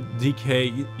 Me and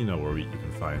DK, you know where you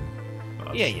can find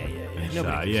us. Yeah.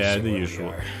 The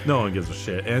usual. No one gives a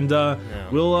shit. And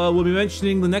we'll be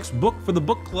mentioning the next book for the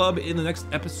book club in the next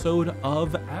episode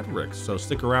of Adrix. So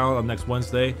stick around on next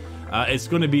Wednesday. It's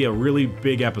going to be a really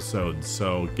big episode,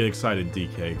 so get excited,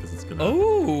 DK, because it's gonna.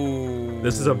 Oh.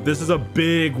 This is a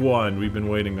big one. We've been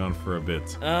waiting on for a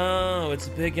bit. Oh, it's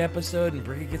a big episode, and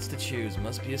Briggy gets to choose.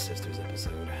 Must be a sister's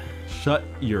episode. Shut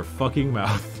your fucking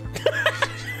mouth.